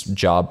grants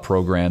job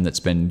program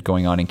that's been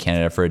going on in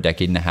Canada for a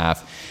decade and a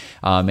half.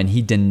 And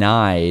he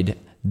denied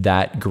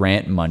that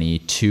grant money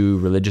to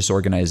religious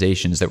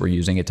organizations that were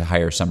using it to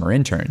hire summer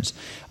interns.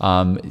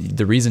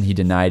 The reason he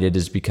denied it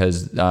is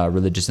because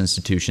religious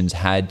institutions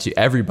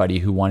everybody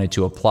who wanted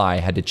to apply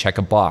had to check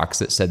a box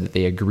that said that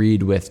they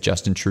agreed with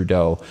Justin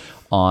Trudeau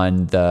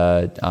on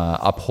the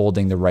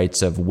upholding the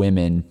rights of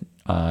women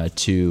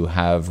to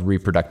have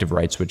reproductive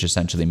rights, which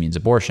essentially means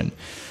abortion.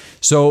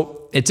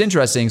 So it's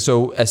interesting.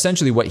 So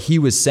essentially what he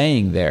was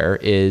saying there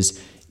is,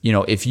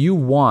 if you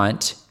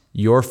want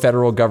your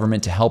federal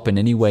government to help in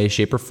any way,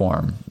 shape, or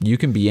form, you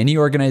can be any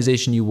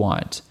organization you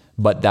want,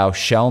 but thou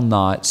shall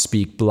not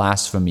speak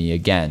blasphemy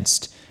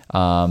against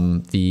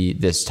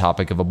this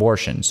topic of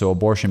abortion. So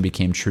abortion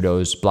became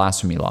Trudeau's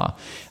blasphemy law.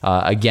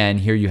 Again,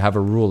 here you have a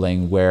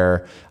ruling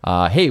where,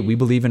 hey, we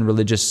believe in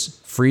religious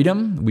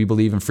freedom, we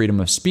believe in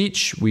freedom of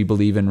speech, we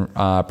believe in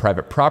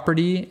private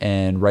property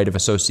and right of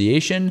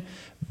association,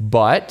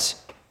 but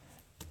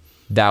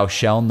thou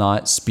shall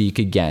not speak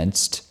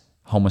against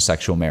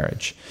homosexual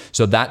marriage.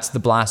 So that's the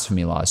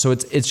blasphemy law. So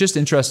it's just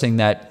interesting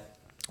that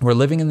we're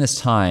living in this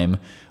time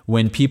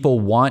when people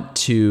want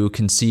to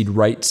concede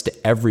rights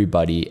to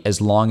everybody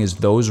as long as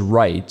those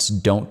rights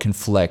don't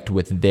conflict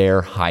with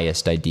their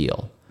highest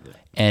ideal.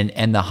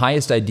 And the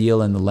highest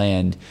ideal in the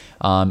land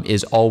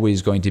is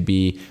always going to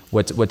be,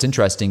 what's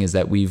interesting is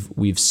that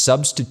we've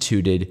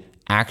substituted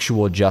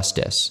actual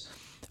justice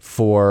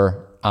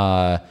for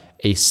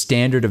a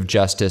standard of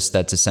justice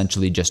that's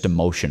essentially just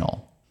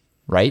emotional.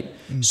 Right?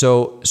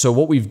 So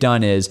what we've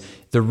done is,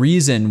 the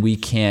reason we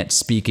can't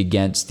speak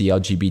against the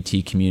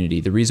LGBT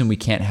community, the reason we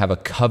can't have a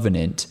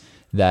covenant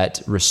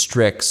that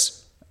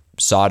restricts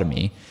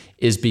sodomy,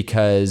 is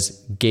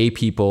because gay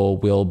people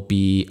will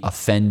be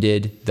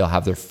offended, they'll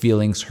have their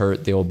feelings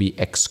hurt, they will be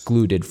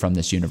excluded from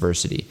this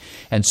university.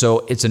 And so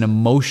it's an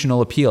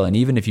emotional appeal. And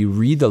even if you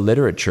read the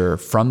literature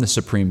from the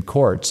Supreme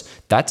Courts,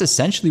 that's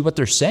essentially what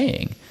they're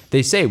saying.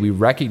 They say we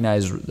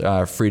recognize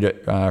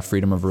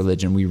freedom of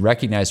religion, we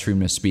recognize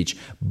freedom of speech,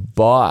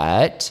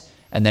 but,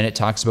 and then it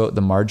talks about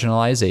the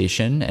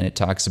marginalization, and it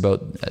talks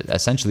about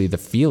essentially the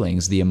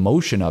feelings, the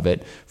emotion of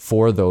it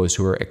for those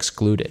who are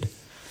excluded.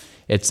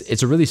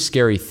 It's a really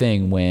scary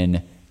thing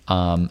when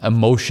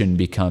emotion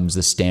becomes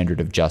the standard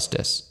of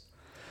justice.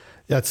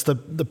 Yeah, it's the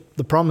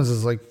problem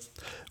is like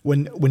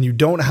when you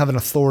don't have an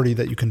authority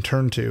that you can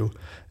turn to,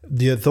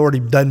 the authority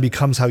then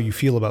becomes how you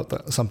feel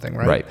about something,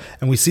 right? Right.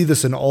 And we see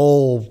this in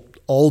all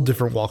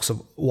different walks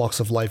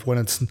of life.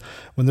 When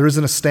there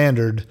isn't a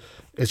standard,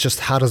 it's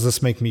just, how does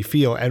this make me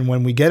feel? And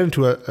when we get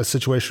into a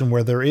situation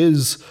where there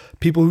is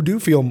people who do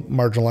feel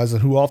marginalized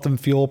and who often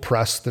feel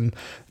oppressed, and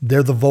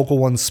they're the vocal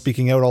ones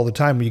speaking out all the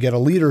time, you get a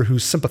leader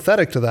who's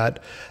sympathetic to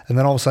that, and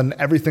then all of a sudden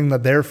everything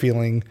that they're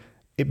feeling,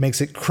 it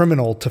makes it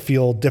criminal to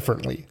feel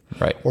differently,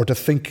 right, or to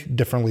think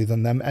differently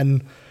than them.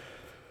 And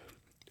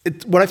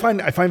what I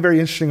find very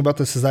interesting about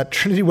this is that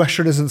Trinity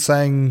Western isn't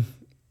saying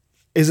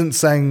isn't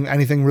saying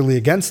anything really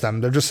against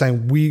them. They're just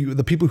saying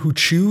the people who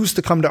choose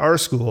to come to our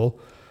school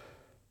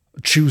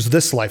choose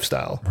this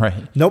lifestyle. Right.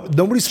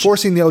 Nobody's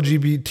forcing the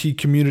LGBT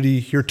community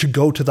here to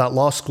go to that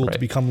law school to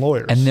become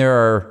lawyers. And there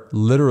are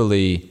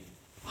literally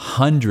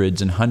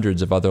hundreds and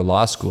hundreds of other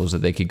law schools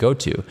that they could go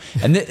to.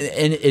 And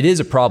it is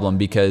a problem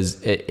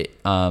because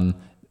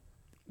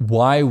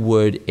why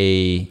would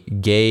a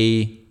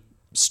gay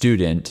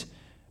student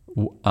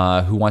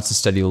who wants to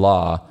study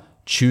law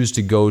choose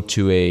to go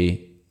to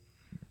a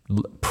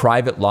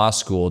private law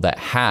school that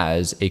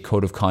has a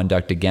code of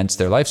conduct against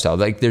their lifestyle?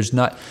 Like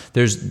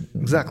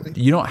Exactly.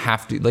 You don't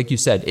have to, like you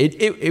said,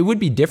 it would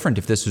be different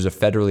if this was a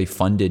federally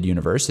funded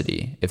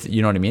university. If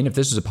you know what I mean? If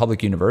this was a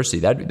public university,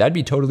 that'd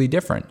be totally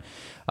different.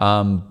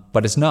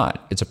 But it's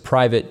not. It's a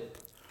private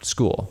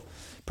school.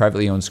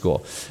 Privately owned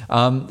school.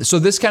 So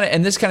this kind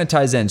of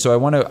ties in. So I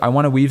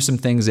want to weave some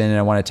things in, and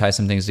I want to tie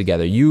some things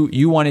together.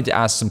 You wanted to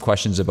ask some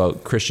questions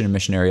about Christian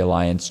Missionary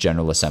Alliance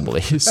General Assembly.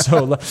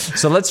 So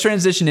let's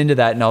transition into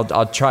that, and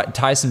I'll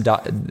tie some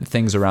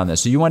things around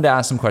this. So you wanted to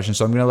ask some questions,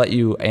 so I'm going to let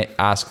you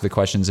ask the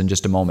questions in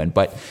just a moment.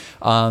 But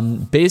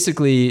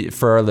basically,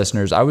 for our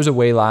listeners, I was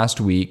away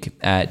last week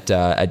at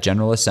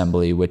General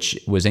Assembly, which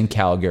was in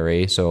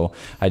Calgary. So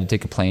I had to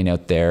take a plane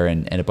out there,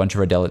 and a bunch of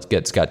our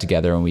delegates got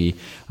together, and we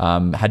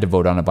had to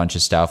vote on a bunch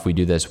of stuff. We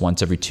do this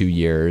once every 2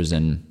 years,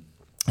 and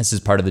this is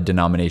part of the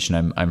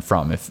denomination I'm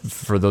from.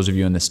 For those of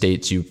you in the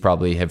States, you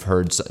probably have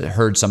heard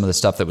some of the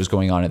stuff that was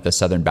going on at the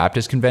Southern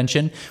Baptist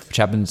Convention, which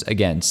happens,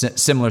 again,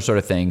 similar sort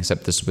of thing,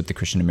 except this is with the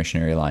Christian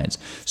Missionary Alliance.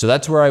 So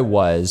that's where I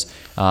was,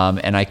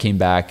 and I came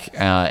back,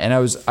 and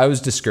I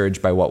was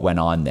discouraged by what went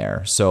on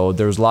there. So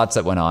there was lots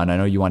that went on. I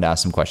know you wanted to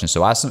ask some questions,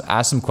 so ask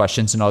some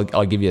questions, and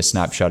I'll give you a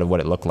snapshot of what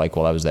it looked like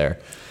while I was there.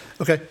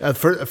 Okay.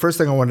 First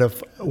thing I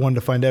wanted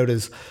to find out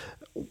is,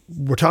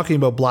 we're talking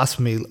about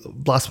blasphemy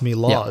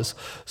laws.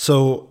 Yeah.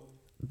 So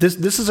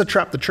this is a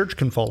trap the church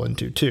can fall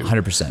into too.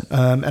 100%.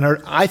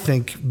 And I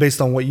think,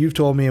 based on what you've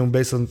told me and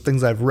based on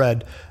things I've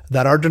read,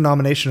 that our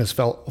denomination has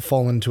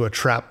fallen into a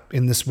trap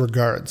in this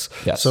regards.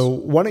 Yes. So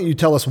why don't you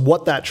tell us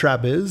what that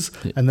trap is,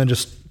 and then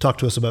just talk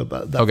to us about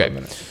that for a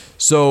minute.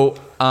 So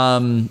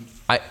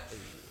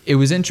it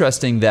was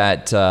interesting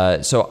that,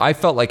 so I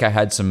felt like I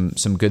had some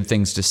good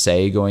things to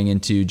say going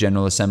into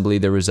General Assembly.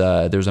 There was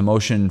a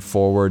motion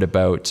forward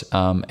about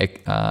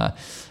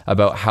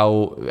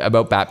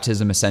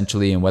baptism,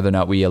 essentially, and whether or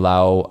not we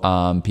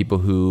allow people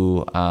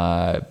who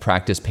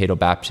practice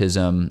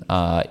paedobaptism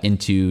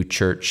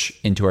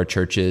into our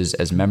churches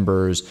as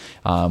members,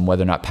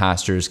 whether or not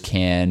pastors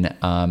can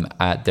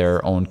at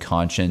their own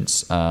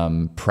conscience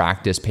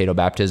practice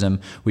paedobaptism.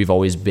 We've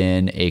always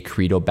been a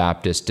Credo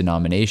Baptist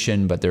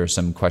denomination, but there are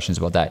some questions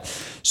about that.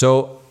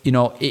 So,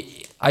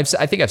 I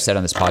think I've said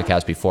on this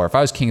podcast before, if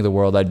I was king of the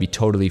world, I'd be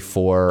totally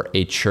for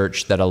a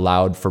church that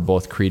allowed for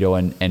both Credo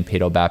and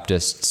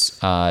Paedo-Baptists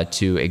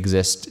to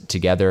exist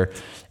together,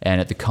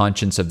 and at the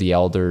conscience of the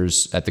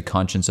elders, at the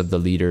conscience of the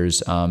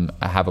leaders,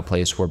 have a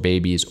place where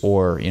babies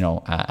or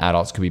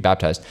adults could be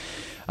baptized.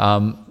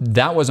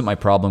 That wasn't my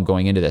problem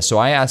going into this. So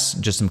I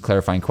asked just some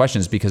clarifying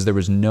questions because there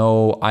was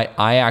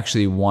I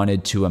actually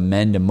wanted to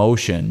amend a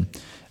motion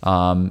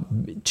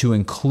to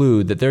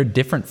include that there are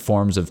different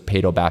forms of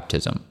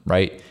paedobaptism,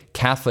 right?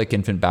 Catholic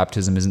infant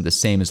baptism isn't the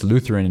same as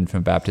Lutheran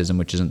infant baptism,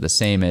 which isn't the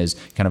same as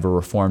kind of a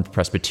Reformed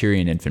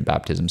Presbyterian infant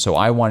baptism. So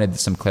I wanted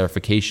some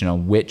clarification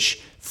on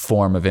which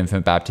form of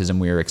infant baptism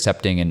we were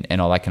accepting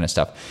and all that kind of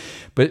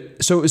stuff.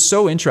 But so it was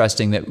so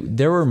interesting that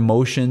there were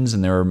motions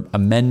and there were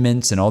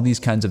amendments and all these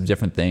kinds of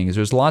different things.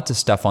 There's lots of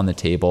stuff on the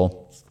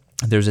table.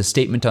 There's a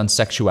statement on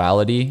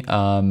sexuality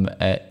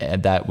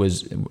that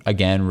was,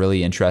 again,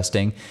 really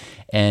interesting.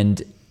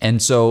 And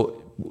so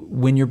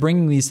when you're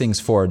bringing these things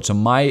forward, so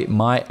any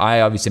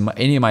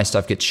of my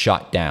stuff gets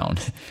shot down.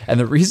 And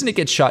the reason it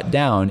gets shot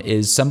down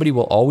is somebody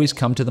will always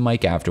come to the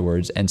mic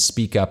afterwards and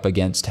speak up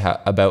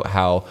about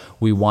how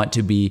we want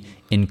to be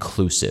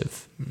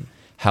inclusive,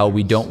 how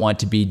we don't want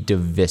to be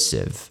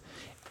divisive,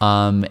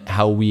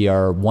 how we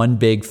are one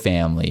big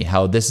family,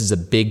 how this is a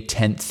big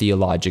tent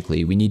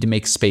theologically. We need to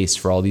make space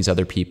for all these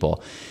other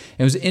people.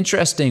 It was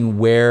interesting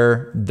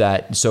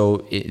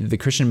the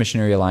Christian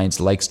Missionary Alliance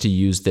likes to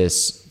use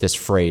this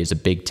phrase, a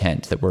big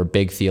tent, that we're a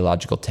big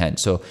theological tent.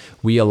 So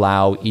we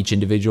allow each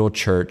individual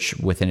church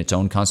within its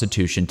own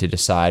constitution to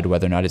decide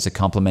whether or not it's a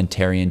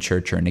complementarian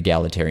church or an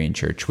egalitarian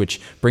church,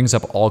 which brings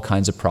up all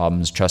kinds of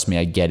problems. Trust me,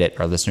 I get it.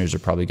 Our listeners are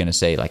probably going to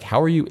say, like,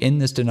 how are you in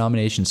this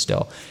denomination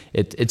still?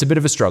 It's a bit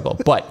of a struggle,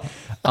 but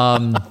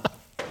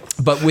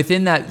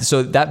within that,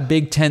 so that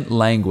big tent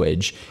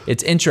language,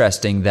 it's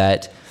interesting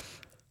that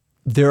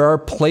there are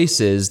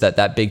places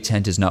that big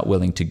tent is not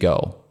willing to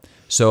go.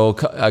 So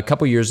a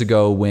couple years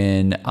ago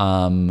when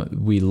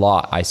we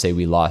lost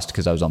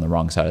because I was on the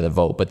wrong side of the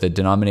vote, but the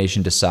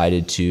denomination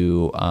decided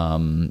to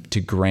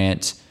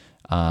grant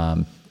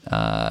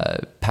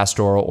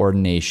pastoral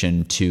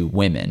ordination to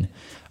women.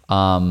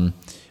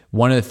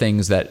 one of the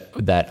things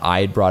that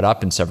I had brought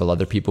up and several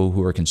other people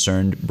who were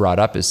concerned brought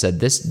up is said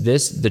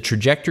the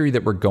trajectory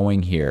that we're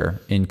going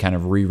here in kind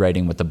of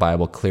rewriting what the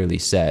Bible clearly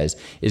says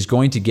is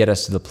going to get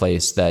us to the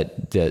place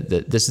that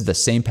this is the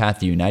same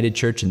path the United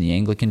Church and the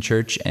Anglican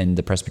Church and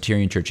the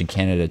Presbyterian Church in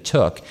Canada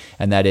took,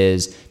 and that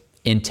is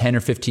in 10 or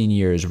 15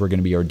 years we're going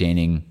to be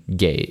ordaining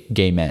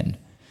gay men.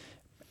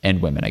 And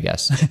women, I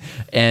guess.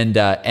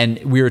 And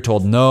we were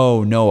told,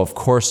 no, of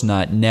course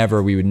not,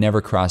 never. We would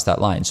never cross that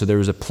line. So there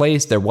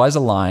was a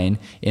line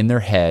in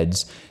their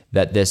heads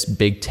that this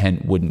big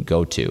tent wouldn't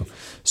go to.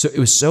 So it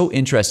was so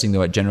interesting,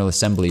 though, at General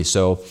Assembly.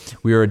 So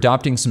we were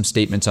adopting some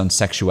statements on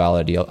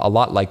sexuality, a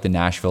lot like the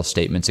Nashville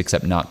statements,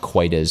 except not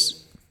quite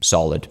as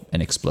solid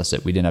and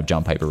explicit. We didn't have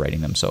John Piper writing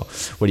them, so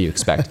what do you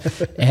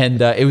expect?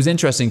 And it was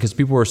interesting because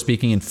people were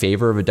speaking in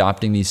favor of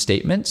adopting these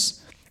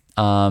statements.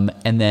 And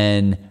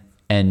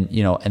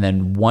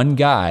then one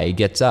guy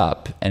gets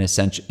up and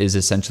is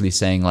essentially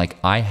saying, like,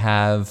 I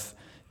have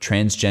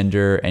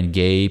transgender and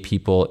gay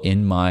people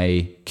in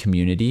my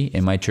community,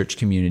 in my church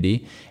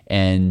community,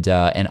 and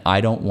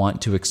I don't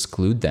want to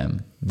exclude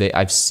them.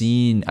 I've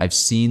seen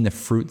the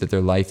fruit that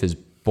their life is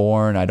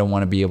born. I don't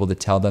want to be able to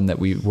tell them that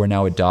we're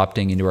now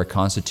adopting into our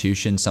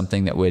constitution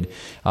something that would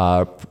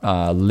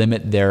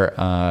limit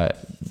their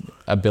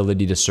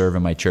ability to serve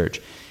in my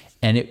church.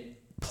 And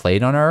it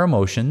played on our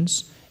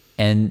emotions.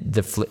 And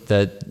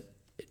the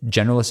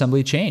General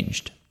Assembly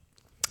changed.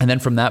 And then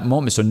from that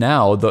moment, so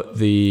now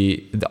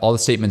all the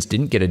statements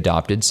didn't get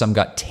adopted. Some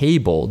got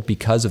tabled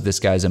because of this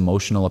guy's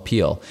emotional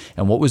appeal.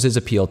 And what was his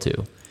appeal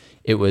to?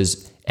 It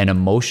was an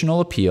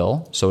emotional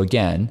appeal. So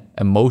again,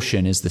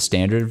 emotion is the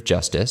standard of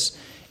justice.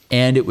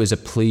 And it was a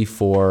plea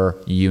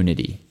for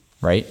unity,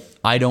 right?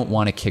 I don't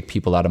want to kick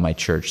people out of my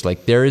church.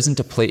 Like, there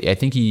isn't a place, I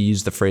think he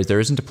used the phrase, there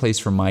isn't a place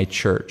for my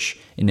church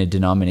in a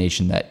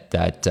denomination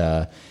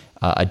that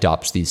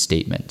adopts these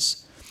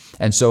statements.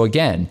 And so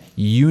again,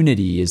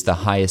 unity is the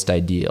highest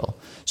ideal.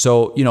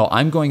 So,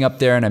 I'm going up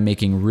there and I'm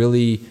making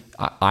really,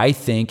 I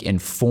think,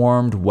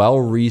 informed,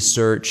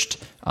 well-researched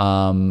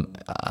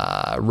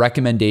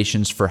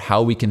recommendations for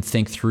how we can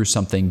think through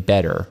something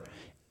better,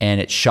 and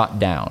it's shot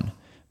down.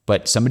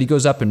 But somebody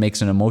goes up and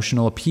makes an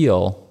emotional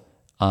appeal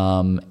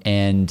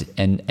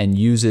and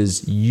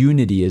uses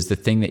unity as the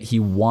thing that he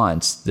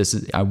wants.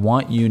 I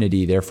want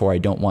unity, therefore I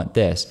don't want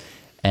this,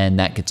 and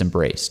that gets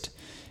embraced.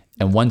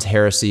 And one's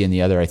heresy and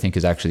the other, I think,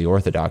 is actually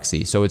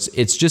orthodoxy. So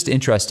it's just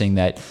interesting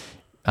that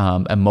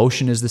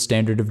emotion is the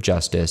standard of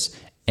justice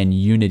and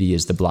unity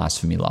is the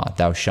blasphemy law.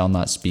 Thou shalt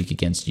not speak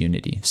against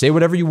unity. Say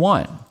whatever you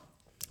want,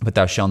 but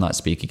thou shalt not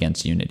speak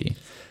against unity.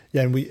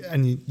 Yeah,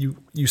 and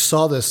you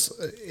saw this.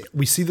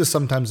 We see this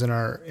sometimes in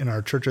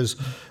our churches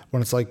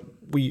when it's like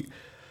we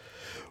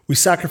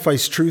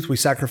sacrifice truth. We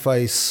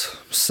sacrifice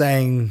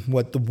saying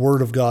what the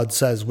Word of God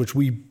says, which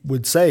we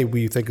would say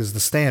we think is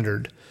the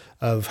standard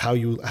of how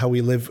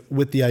we live,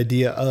 with the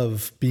idea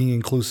of being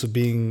inclusive,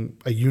 being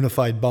a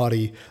unified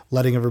body,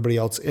 letting everybody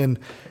else in.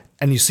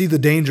 And you see the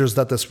dangers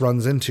that this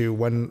runs into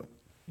when,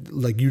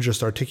 like you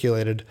just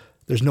articulated,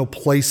 there's no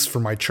place for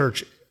my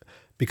church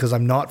because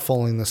I'm not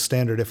following the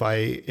standard if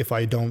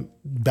I don't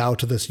bow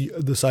to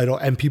this idol,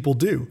 and people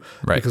do,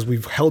 right? Because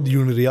we've held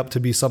unity up to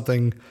be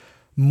something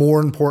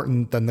more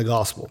important than the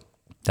gospel.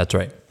 That's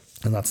right.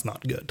 And that's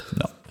not good.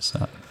 No, it's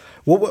not.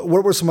 What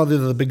were some other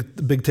the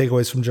big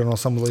takeaways from General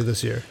Assembly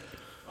this year?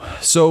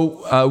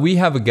 So we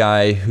have a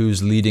guy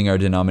who's leading our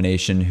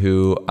denomination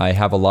who I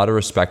have a lot of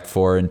respect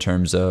for in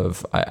terms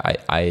of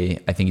I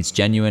think he's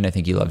genuine. I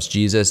think he loves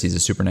Jesus. He's a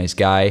super nice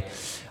guy.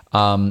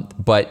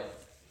 But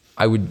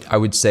I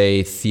would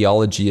say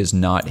theology is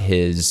not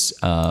his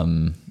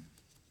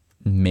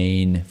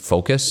main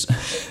focus,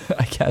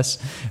 I guess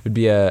would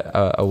be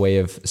a way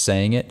of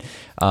saying it.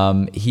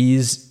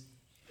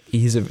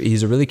 He's a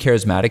really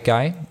charismatic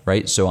guy,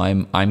 right? So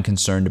I'm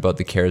concerned about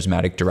the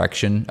charismatic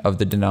direction of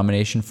the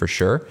denomination for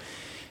sure.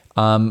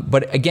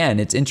 But again,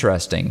 it's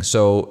interesting.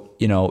 So,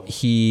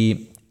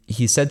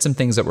 he said some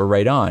things that were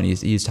right on.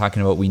 He's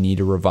talking about we need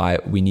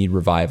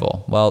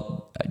revival.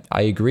 Well,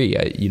 I agree.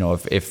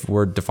 If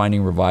we're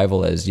defining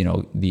revival as,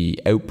 the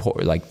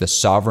outpour, like the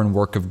sovereign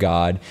work of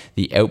God,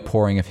 the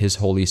outpouring of His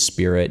Holy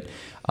Spirit,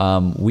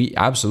 we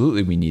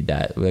need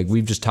that. Like,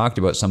 we've just talked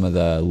about some of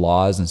the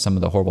laws and some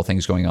of the horrible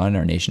things going on in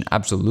our nation.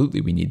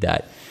 Absolutely, we need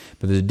that.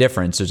 But there's a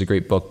difference. There's a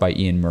great book by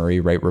Ian Murray,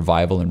 right?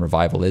 Revival and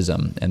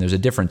Revivalism. And there's a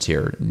difference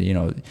here.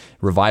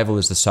 Revival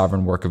is the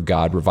sovereign work of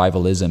God.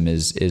 Revivalism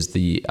is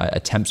the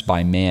attempts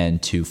by man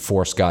to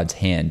force God's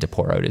hand to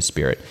pour out His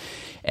Spirit.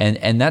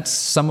 And that's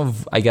some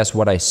of, I guess,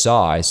 what I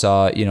saw. I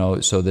saw,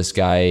 so this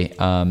guy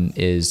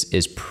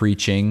is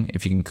preaching.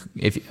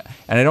 And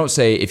I don't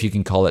say if you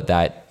can call it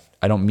that.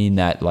 I don't mean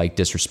that like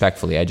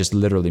disrespectfully. I just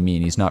literally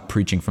mean he's not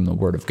preaching from the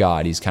Word of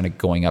God. He's kind of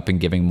going up and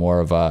giving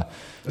more of a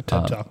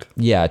TED talk.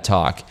 Yeah,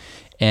 talk.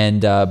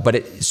 And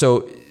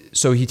so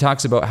he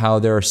talks about how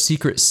there are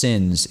secret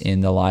sins in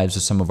the lives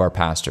of some of our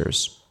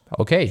pastors.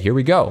 Okay, here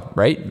we go,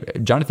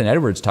 right? Jonathan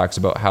Edwards talks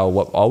about how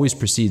what always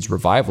precedes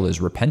revival is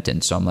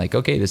repentance. So I'm like,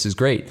 okay, this is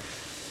great.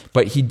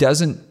 But he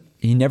doesn't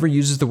he never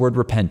uses the word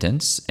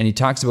repentance, and he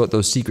talks about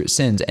those secret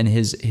sins, and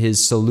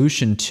his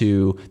solution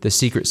to the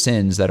secret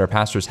sins that our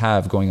pastors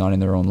have going on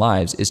in their own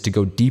lives is to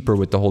go deeper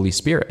with the Holy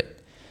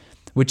Spirit,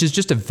 which is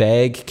just a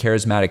vague,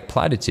 charismatic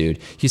platitude.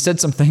 He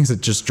said some things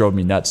that just drove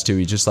me nuts too.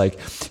 He's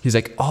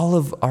like, all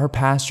of our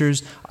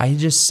pastors, I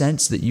just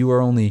sense that you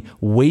are only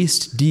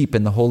waist deep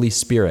in the Holy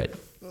Spirit.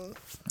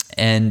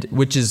 And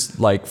which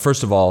is like,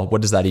 first of all,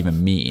 what does that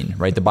even mean,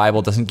 right? The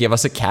Bible doesn't give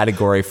us a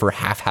category for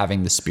half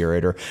having the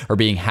Spirit or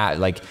being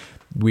like,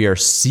 we are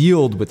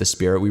sealed with the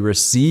Spirit. We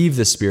receive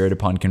the Spirit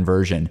upon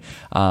conversion.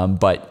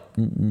 But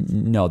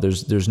no,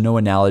 there's no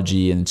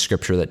analogy in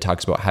Scripture that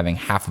talks about having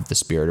half of the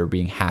Spirit or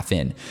being half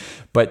in.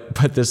 But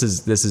this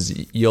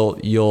is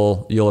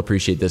you'll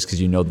appreciate this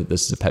because you know that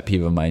this is a pet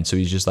peeve of mine. So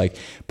he's just like,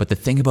 but the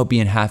thing about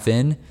being half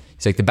in,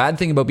 he's like, the bad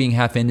thing about being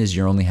half in is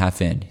you're only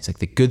half in. He's like,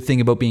 the good thing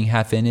about being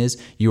half in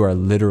is you are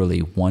literally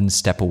one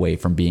step away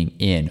from being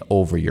in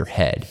over your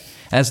head.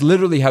 And that's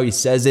literally how he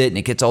says it, and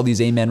it gets all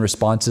these amen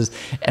responses.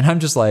 And I'm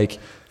just like,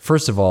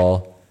 first of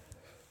all,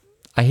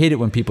 I hate it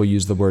when people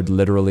use the word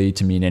literally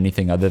to mean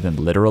anything other than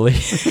literally.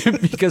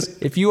 Because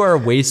if you are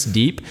waist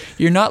deep,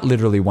 you're not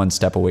literally one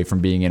step away from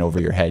being in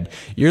over your head.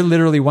 You're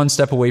literally one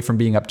step away from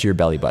being up to your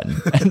belly button.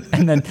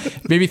 And then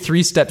maybe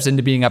 3 steps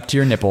into being up to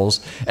your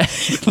nipples.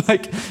 And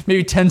like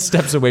maybe 10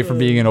 steps away from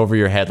being in over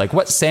your head. Like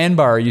what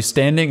sandbar are you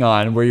standing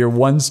on where you're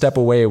one step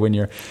away when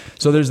you're...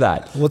 So there's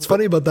that. What's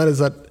funny about that is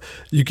that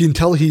you can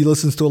tell he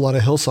listens to a lot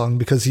of Hillsong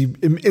because he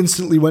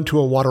instantly went to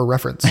a water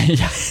reference. He's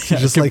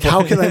just like,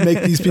 how can I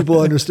make these people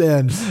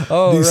understand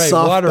these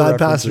soft, water bad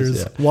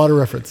pastors? Yeah. Water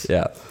reference.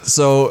 Yeah.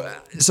 So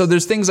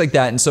there's things like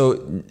that. And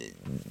so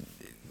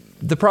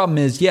the problem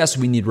is, yes,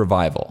 we need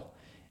revival.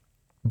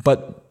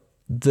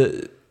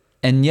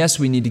 And yes,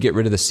 we need to get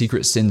rid of the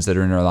secret sins that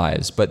are in our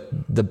lives, but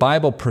the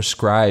Bible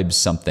prescribes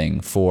something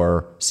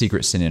for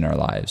secret sin in our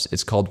lives.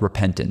 It's called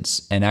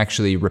repentance. And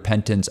actually,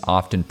 repentance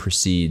often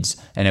precedes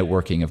an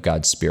outworking of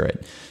God's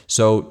Spirit.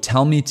 So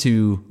tell me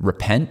to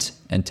repent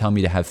and tell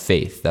me to have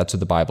faith. That's what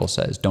the Bible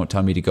says. Don't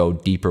tell me to go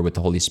deeper with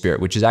the Holy Spirit,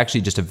 which is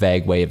actually just a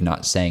vague way of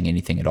not saying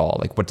anything at all.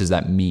 Like, what does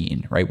that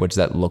mean, right? What does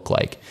that look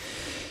like?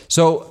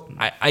 So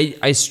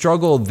I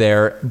struggle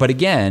there, but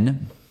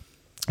again,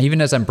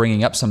 even as I'm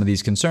bringing up some of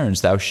these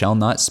concerns, thou shalt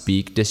not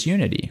speak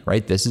disunity,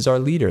 right? This is our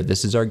leader.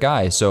 This is our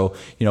guy. So,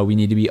 we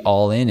need to be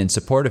all in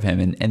support of him.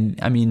 And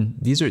I mean,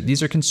 these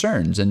are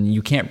concerns, and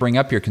you can't bring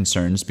up your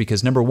concerns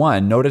because number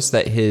one, notice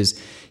that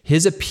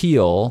his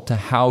appeal to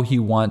how he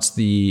wants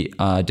the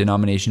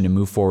denomination to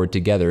move forward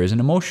together is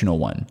an emotional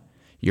one.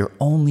 You're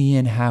only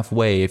in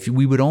halfway. If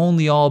we would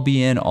only all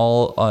be in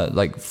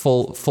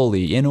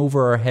fully in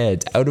over our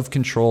heads, out of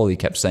control, he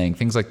kept saying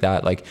things like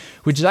that,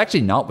 which is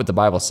actually not what the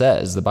Bible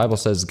says. The Bible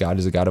says God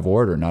is a God of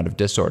order, not of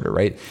disorder,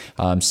 right?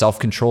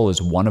 Self-control is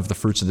one of the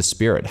fruits of the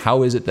Spirit.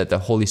 How is it that the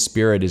Holy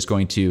Spirit is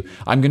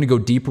I'm going to go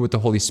deeper with the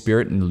Holy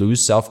Spirit and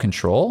lose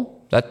self-control?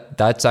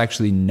 That's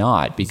actually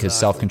not, because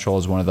self-control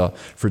is one of the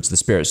fruits of the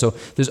Spirit. So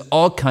there's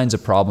all kinds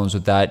of problems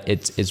with that.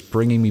 It's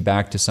bringing me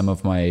back to some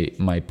of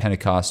my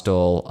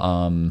Pentecostal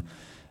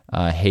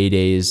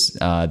heydays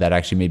that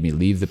actually made me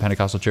leave the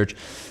Pentecostal church.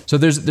 So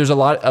there's a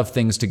lot of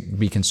things to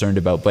be concerned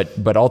about,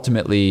 but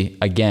ultimately,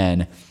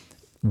 again,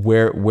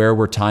 where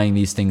we're tying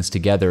these things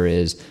together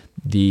is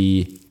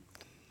the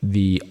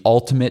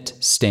ultimate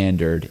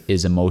standard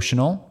is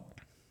emotional.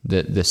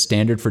 The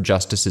standard for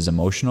justice is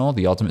emotional.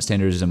 The ultimate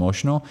standard is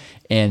emotional,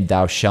 and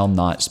thou shalt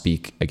not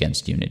speak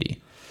against unity.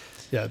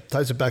 Yeah, it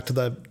ties it back to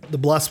the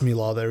blasphemy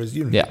law. There is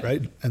unity,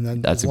 right? And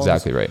then that's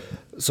exactly right.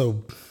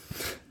 So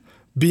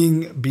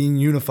being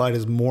unified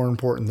is more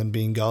important than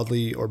being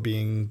godly or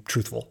being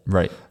truthful,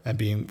 right? And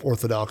being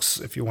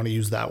orthodox, if you want to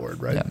use that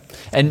word, right? Yeah.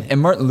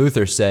 And Martin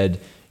Luther said,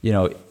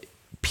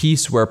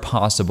 peace where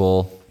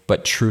possible,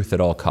 but truth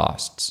at all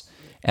costs.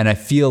 And I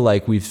feel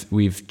like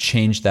we've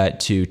changed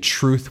that to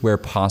truth where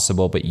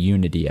possible, but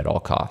unity at all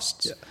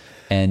costs. Yeah.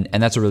 And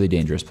that's a really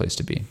dangerous place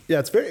to be. Yeah,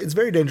 it's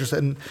very dangerous,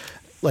 and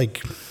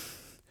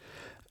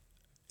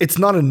it's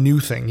not a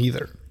new thing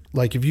either.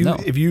 Like if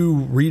you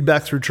read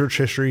back through church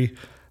history,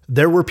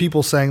 there were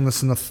people saying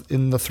this in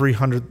the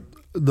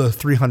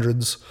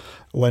 300s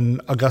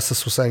when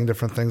Augustus was saying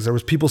different things. There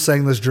was people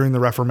saying this during the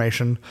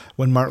Reformation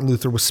when Martin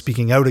Luther was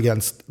speaking out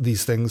against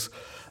these things.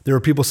 There were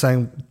people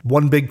saying,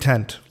 one big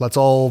tent, let's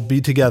all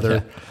be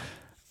together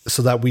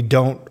so that we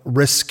don't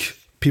risk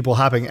people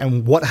happening.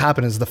 And what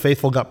happened is the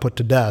faithful got put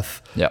to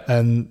death,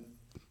 and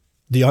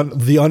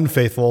the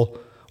unfaithful,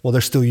 well,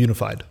 they're still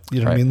unified. You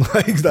know what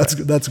I mean?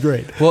 That's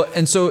great. Well,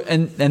 and so,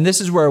 and this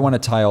is where I want to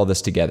tie all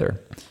this together,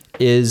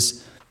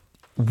 is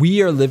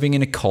we are living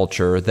in a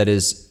culture that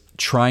is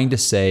trying to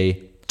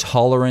say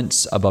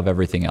tolerance above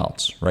everything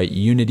else, right?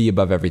 Unity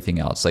above everything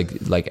else,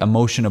 like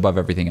emotion above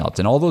everything else.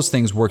 And all those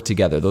things work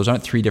together. Those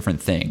aren't 3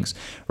 different things,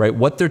 right?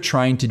 What they're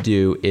trying to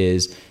do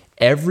is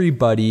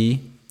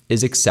everybody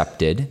is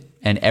accepted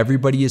and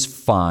everybody is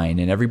fine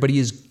and everybody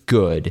is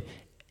good.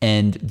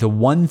 And the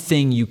one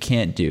thing you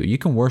can't do, you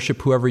can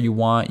worship whoever you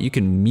want, you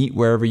can meet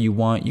wherever you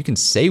want, you can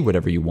say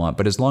whatever you want,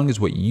 but as long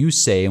as what you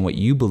say and what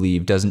you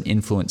believe doesn't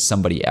influence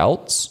somebody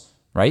else,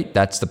 right?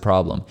 That's the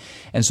problem.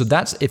 And so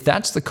if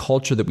that's the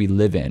culture that we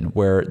live in,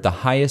 where the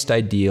highest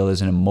ideal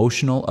is an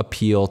emotional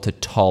appeal to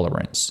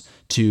tolerance,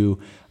 to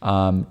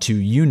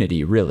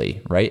unity,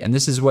 really, right? And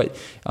this is what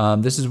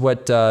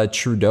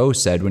Trudeau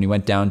said when he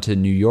went down to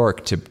New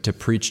York to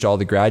preach to all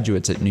the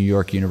graduates at New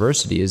York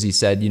University. Is he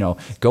said,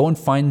 go and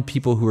find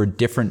people who are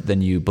different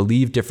than you,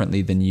 believe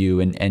differently than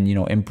you, and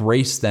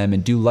embrace them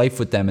and do life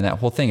with them, and that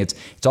whole thing.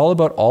 It's all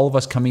about all of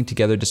us coming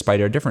together despite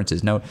our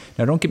differences. Now,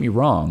 don't get me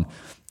wrong.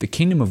 The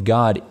kingdom of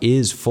God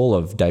is full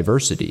of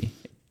diversity,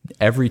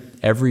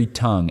 every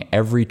tongue,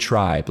 every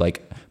tribe,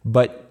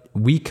 but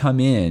we come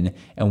in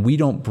and we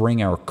don't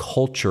bring our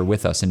culture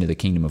with us into the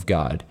kingdom of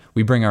God.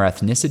 We bring our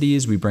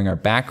ethnicities, we bring our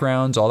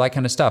backgrounds, all that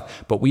kind of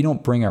stuff, but we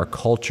don't bring our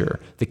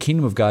culture. The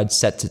kingdom of God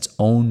sets its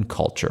own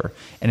culture,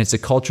 and it's a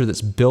culture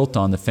that's built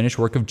on the finished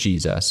work of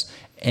Jesus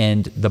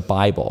and the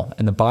Bible.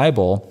 And the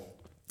Bible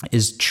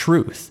is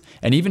truth.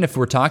 And even if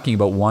we're talking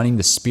about wanting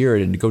the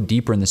Spirit and to go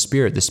deeper in the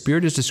Spirit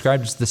is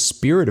described as the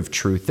Spirit of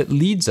truth that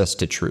leads us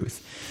to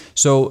truth.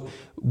 So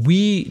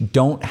we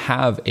don't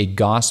have a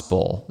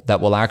gospel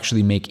that will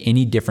actually make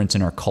any difference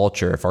in our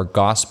culture if our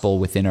gospel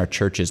within our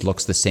churches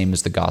looks the same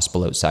as the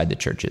gospel outside the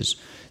churches.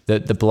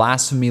 The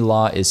blasphemy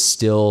law is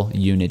still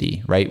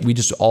unity, right? We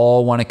just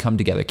all want to come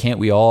together. Can't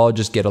we all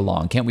just get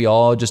along? Can't we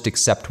all just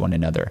accept one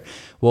another?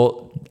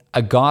 Well,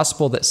 a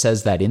gospel that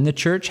says that in the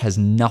church has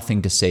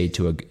nothing to say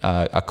to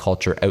a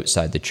culture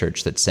outside the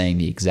church that's saying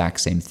the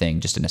exact same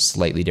thing, just in a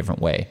slightly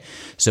different way.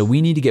 So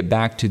we need to get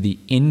back to the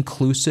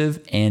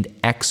inclusive and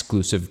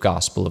exclusive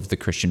gospel of the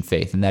Christian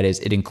faith. And that is,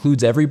 it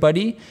includes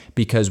everybody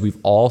because we've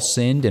all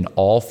sinned and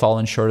all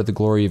fallen short of the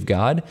glory of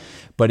God.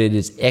 But it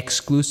is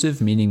exclusive,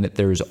 meaning that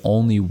there is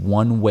only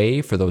one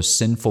way for those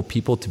sinful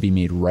people to be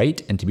made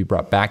right and to be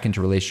brought back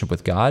into relationship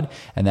with God,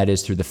 and that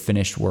is through the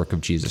finished work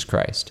of Jesus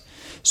Christ.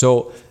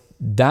 So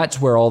that's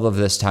where all of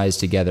this ties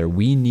together.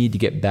 We need to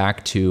get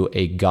back to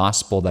a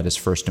gospel that is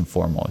first and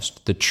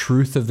foremost. The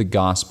truth of the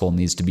gospel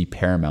needs to be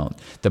paramount.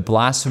 The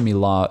blasphemy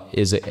law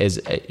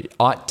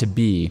ought to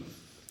be,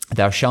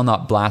 thou shalt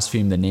not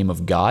blaspheme the name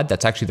of God.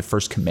 That's actually the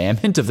first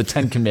commandment of the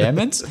 10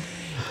 Commandments.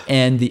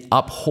 And the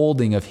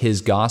upholding of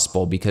his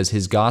gospel, because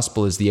his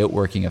gospel is the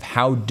outworking of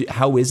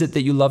how is it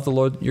that you love the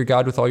Lord your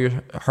God with all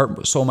your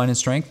heart, soul, mind, and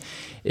strength?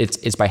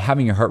 It's by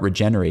having your heart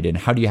regenerated. And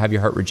how do you have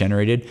your heart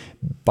regenerated?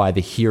 By the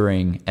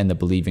hearing and the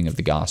believing of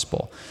the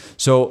gospel.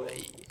 So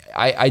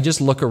I just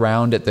look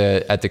around at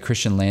the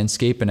Christian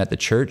landscape and at the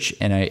church,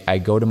 and I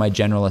go to my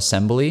General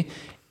Assembly,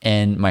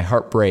 and my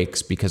heart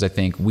breaks because I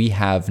think we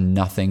have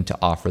nothing to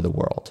offer the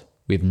world.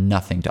 We have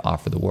nothing to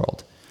offer the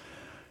world.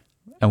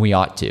 And we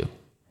ought to.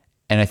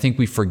 And I think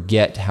we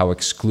forget how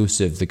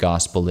exclusive the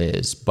gospel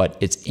is, but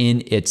it's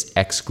in its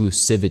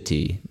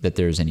exclusivity that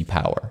there's any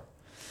power.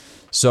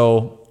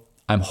 So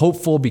I'm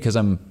hopeful because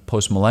I'm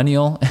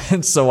post-millennial,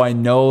 and so I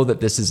know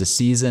that this is a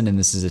season and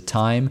this is a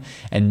time,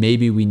 and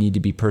maybe we need to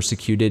be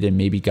persecuted, and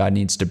maybe God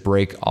needs to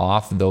break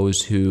off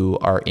those who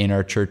are in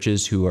our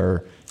churches who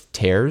are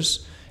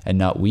tares and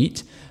not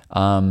wheat.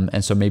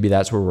 And so maybe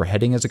that's where we're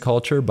heading as a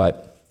culture,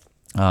 but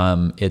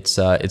it's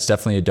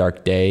definitely a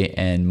dark day,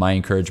 and my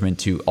encouragement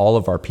to all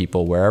of our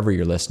people, wherever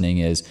you're listening,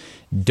 is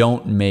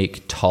don't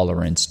make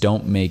tolerance,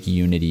 don't make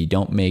unity,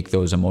 don't make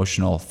those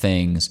emotional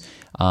things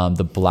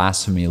the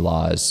blasphemy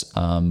laws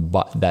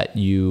that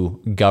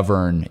you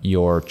govern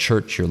your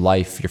church, your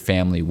life, your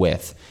family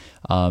with.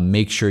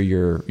 Make sure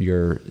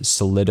you're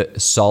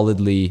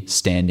solidly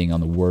standing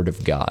on the Word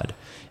of God,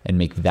 and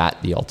make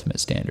that the ultimate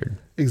standard.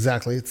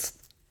 Exactly. It's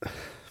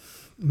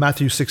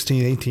Matthew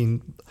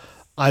 16:18.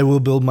 I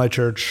will build my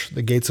church,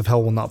 the gates of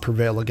hell will not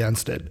prevail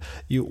against it.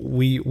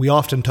 We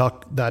often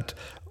talk that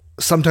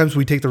sometimes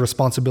we take the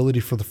responsibility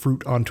for the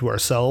fruit onto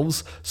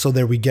ourselves, so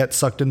there we get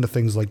sucked into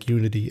things like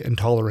unity and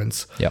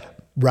tolerance,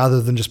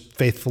 rather than just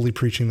faithfully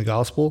preaching the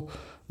gospel.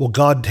 Well,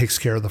 God takes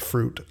care of the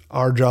fruit.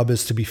 Our job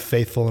is to be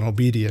faithful and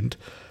obedient.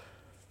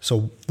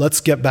 So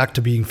let's get back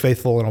to being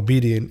faithful and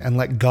obedient and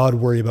let God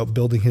worry about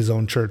building his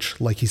own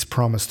church like he's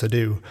promised to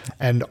do.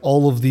 And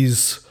all of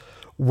these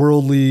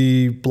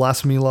worldly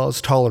blasphemy laws,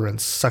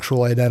 tolerance,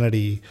 sexual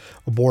identity,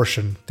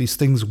 abortion, these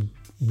things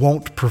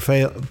won't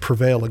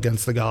prevail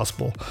against the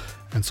gospel.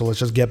 And so let's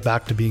just get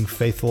back to being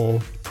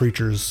faithful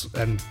preachers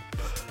and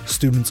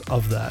students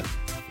of that.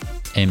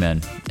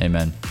 Amen.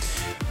 Amen.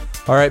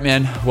 All right,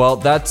 man. Well,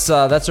 that's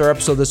our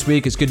episode this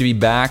week. It's good to be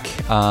back.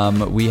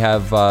 We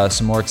have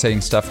some more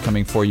exciting stuff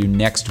coming for you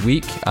next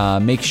week.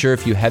 Make sure,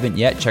 if you haven't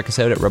yet, check us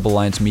out at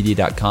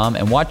rebelalliancemedia.com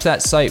and watch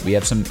that site. We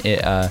have some...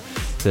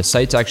 The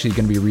site's actually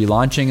going to be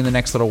relaunching in the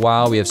next little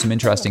while. We have some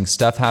interesting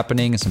stuff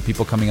happening and some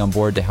people coming on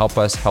board to help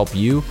us help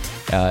you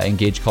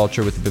engage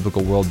culture with the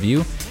biblical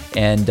worldview.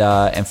 And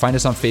find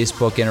us on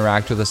Facebook,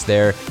 interact with us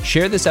there.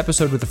 Share this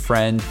episode with a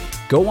friend.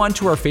 Go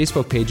onto our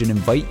Facebook page and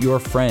invite your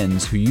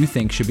friends who you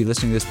think should be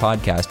listening to this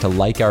podcast to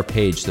like our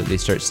page so that they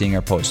start seeing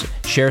our posts.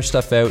 Share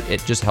stuff out.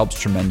 It just helps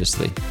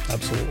tremendously.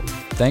 Absolutely.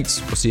 Thanks.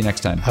 We'll see you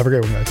next time. Have a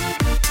great one,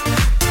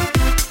 guys.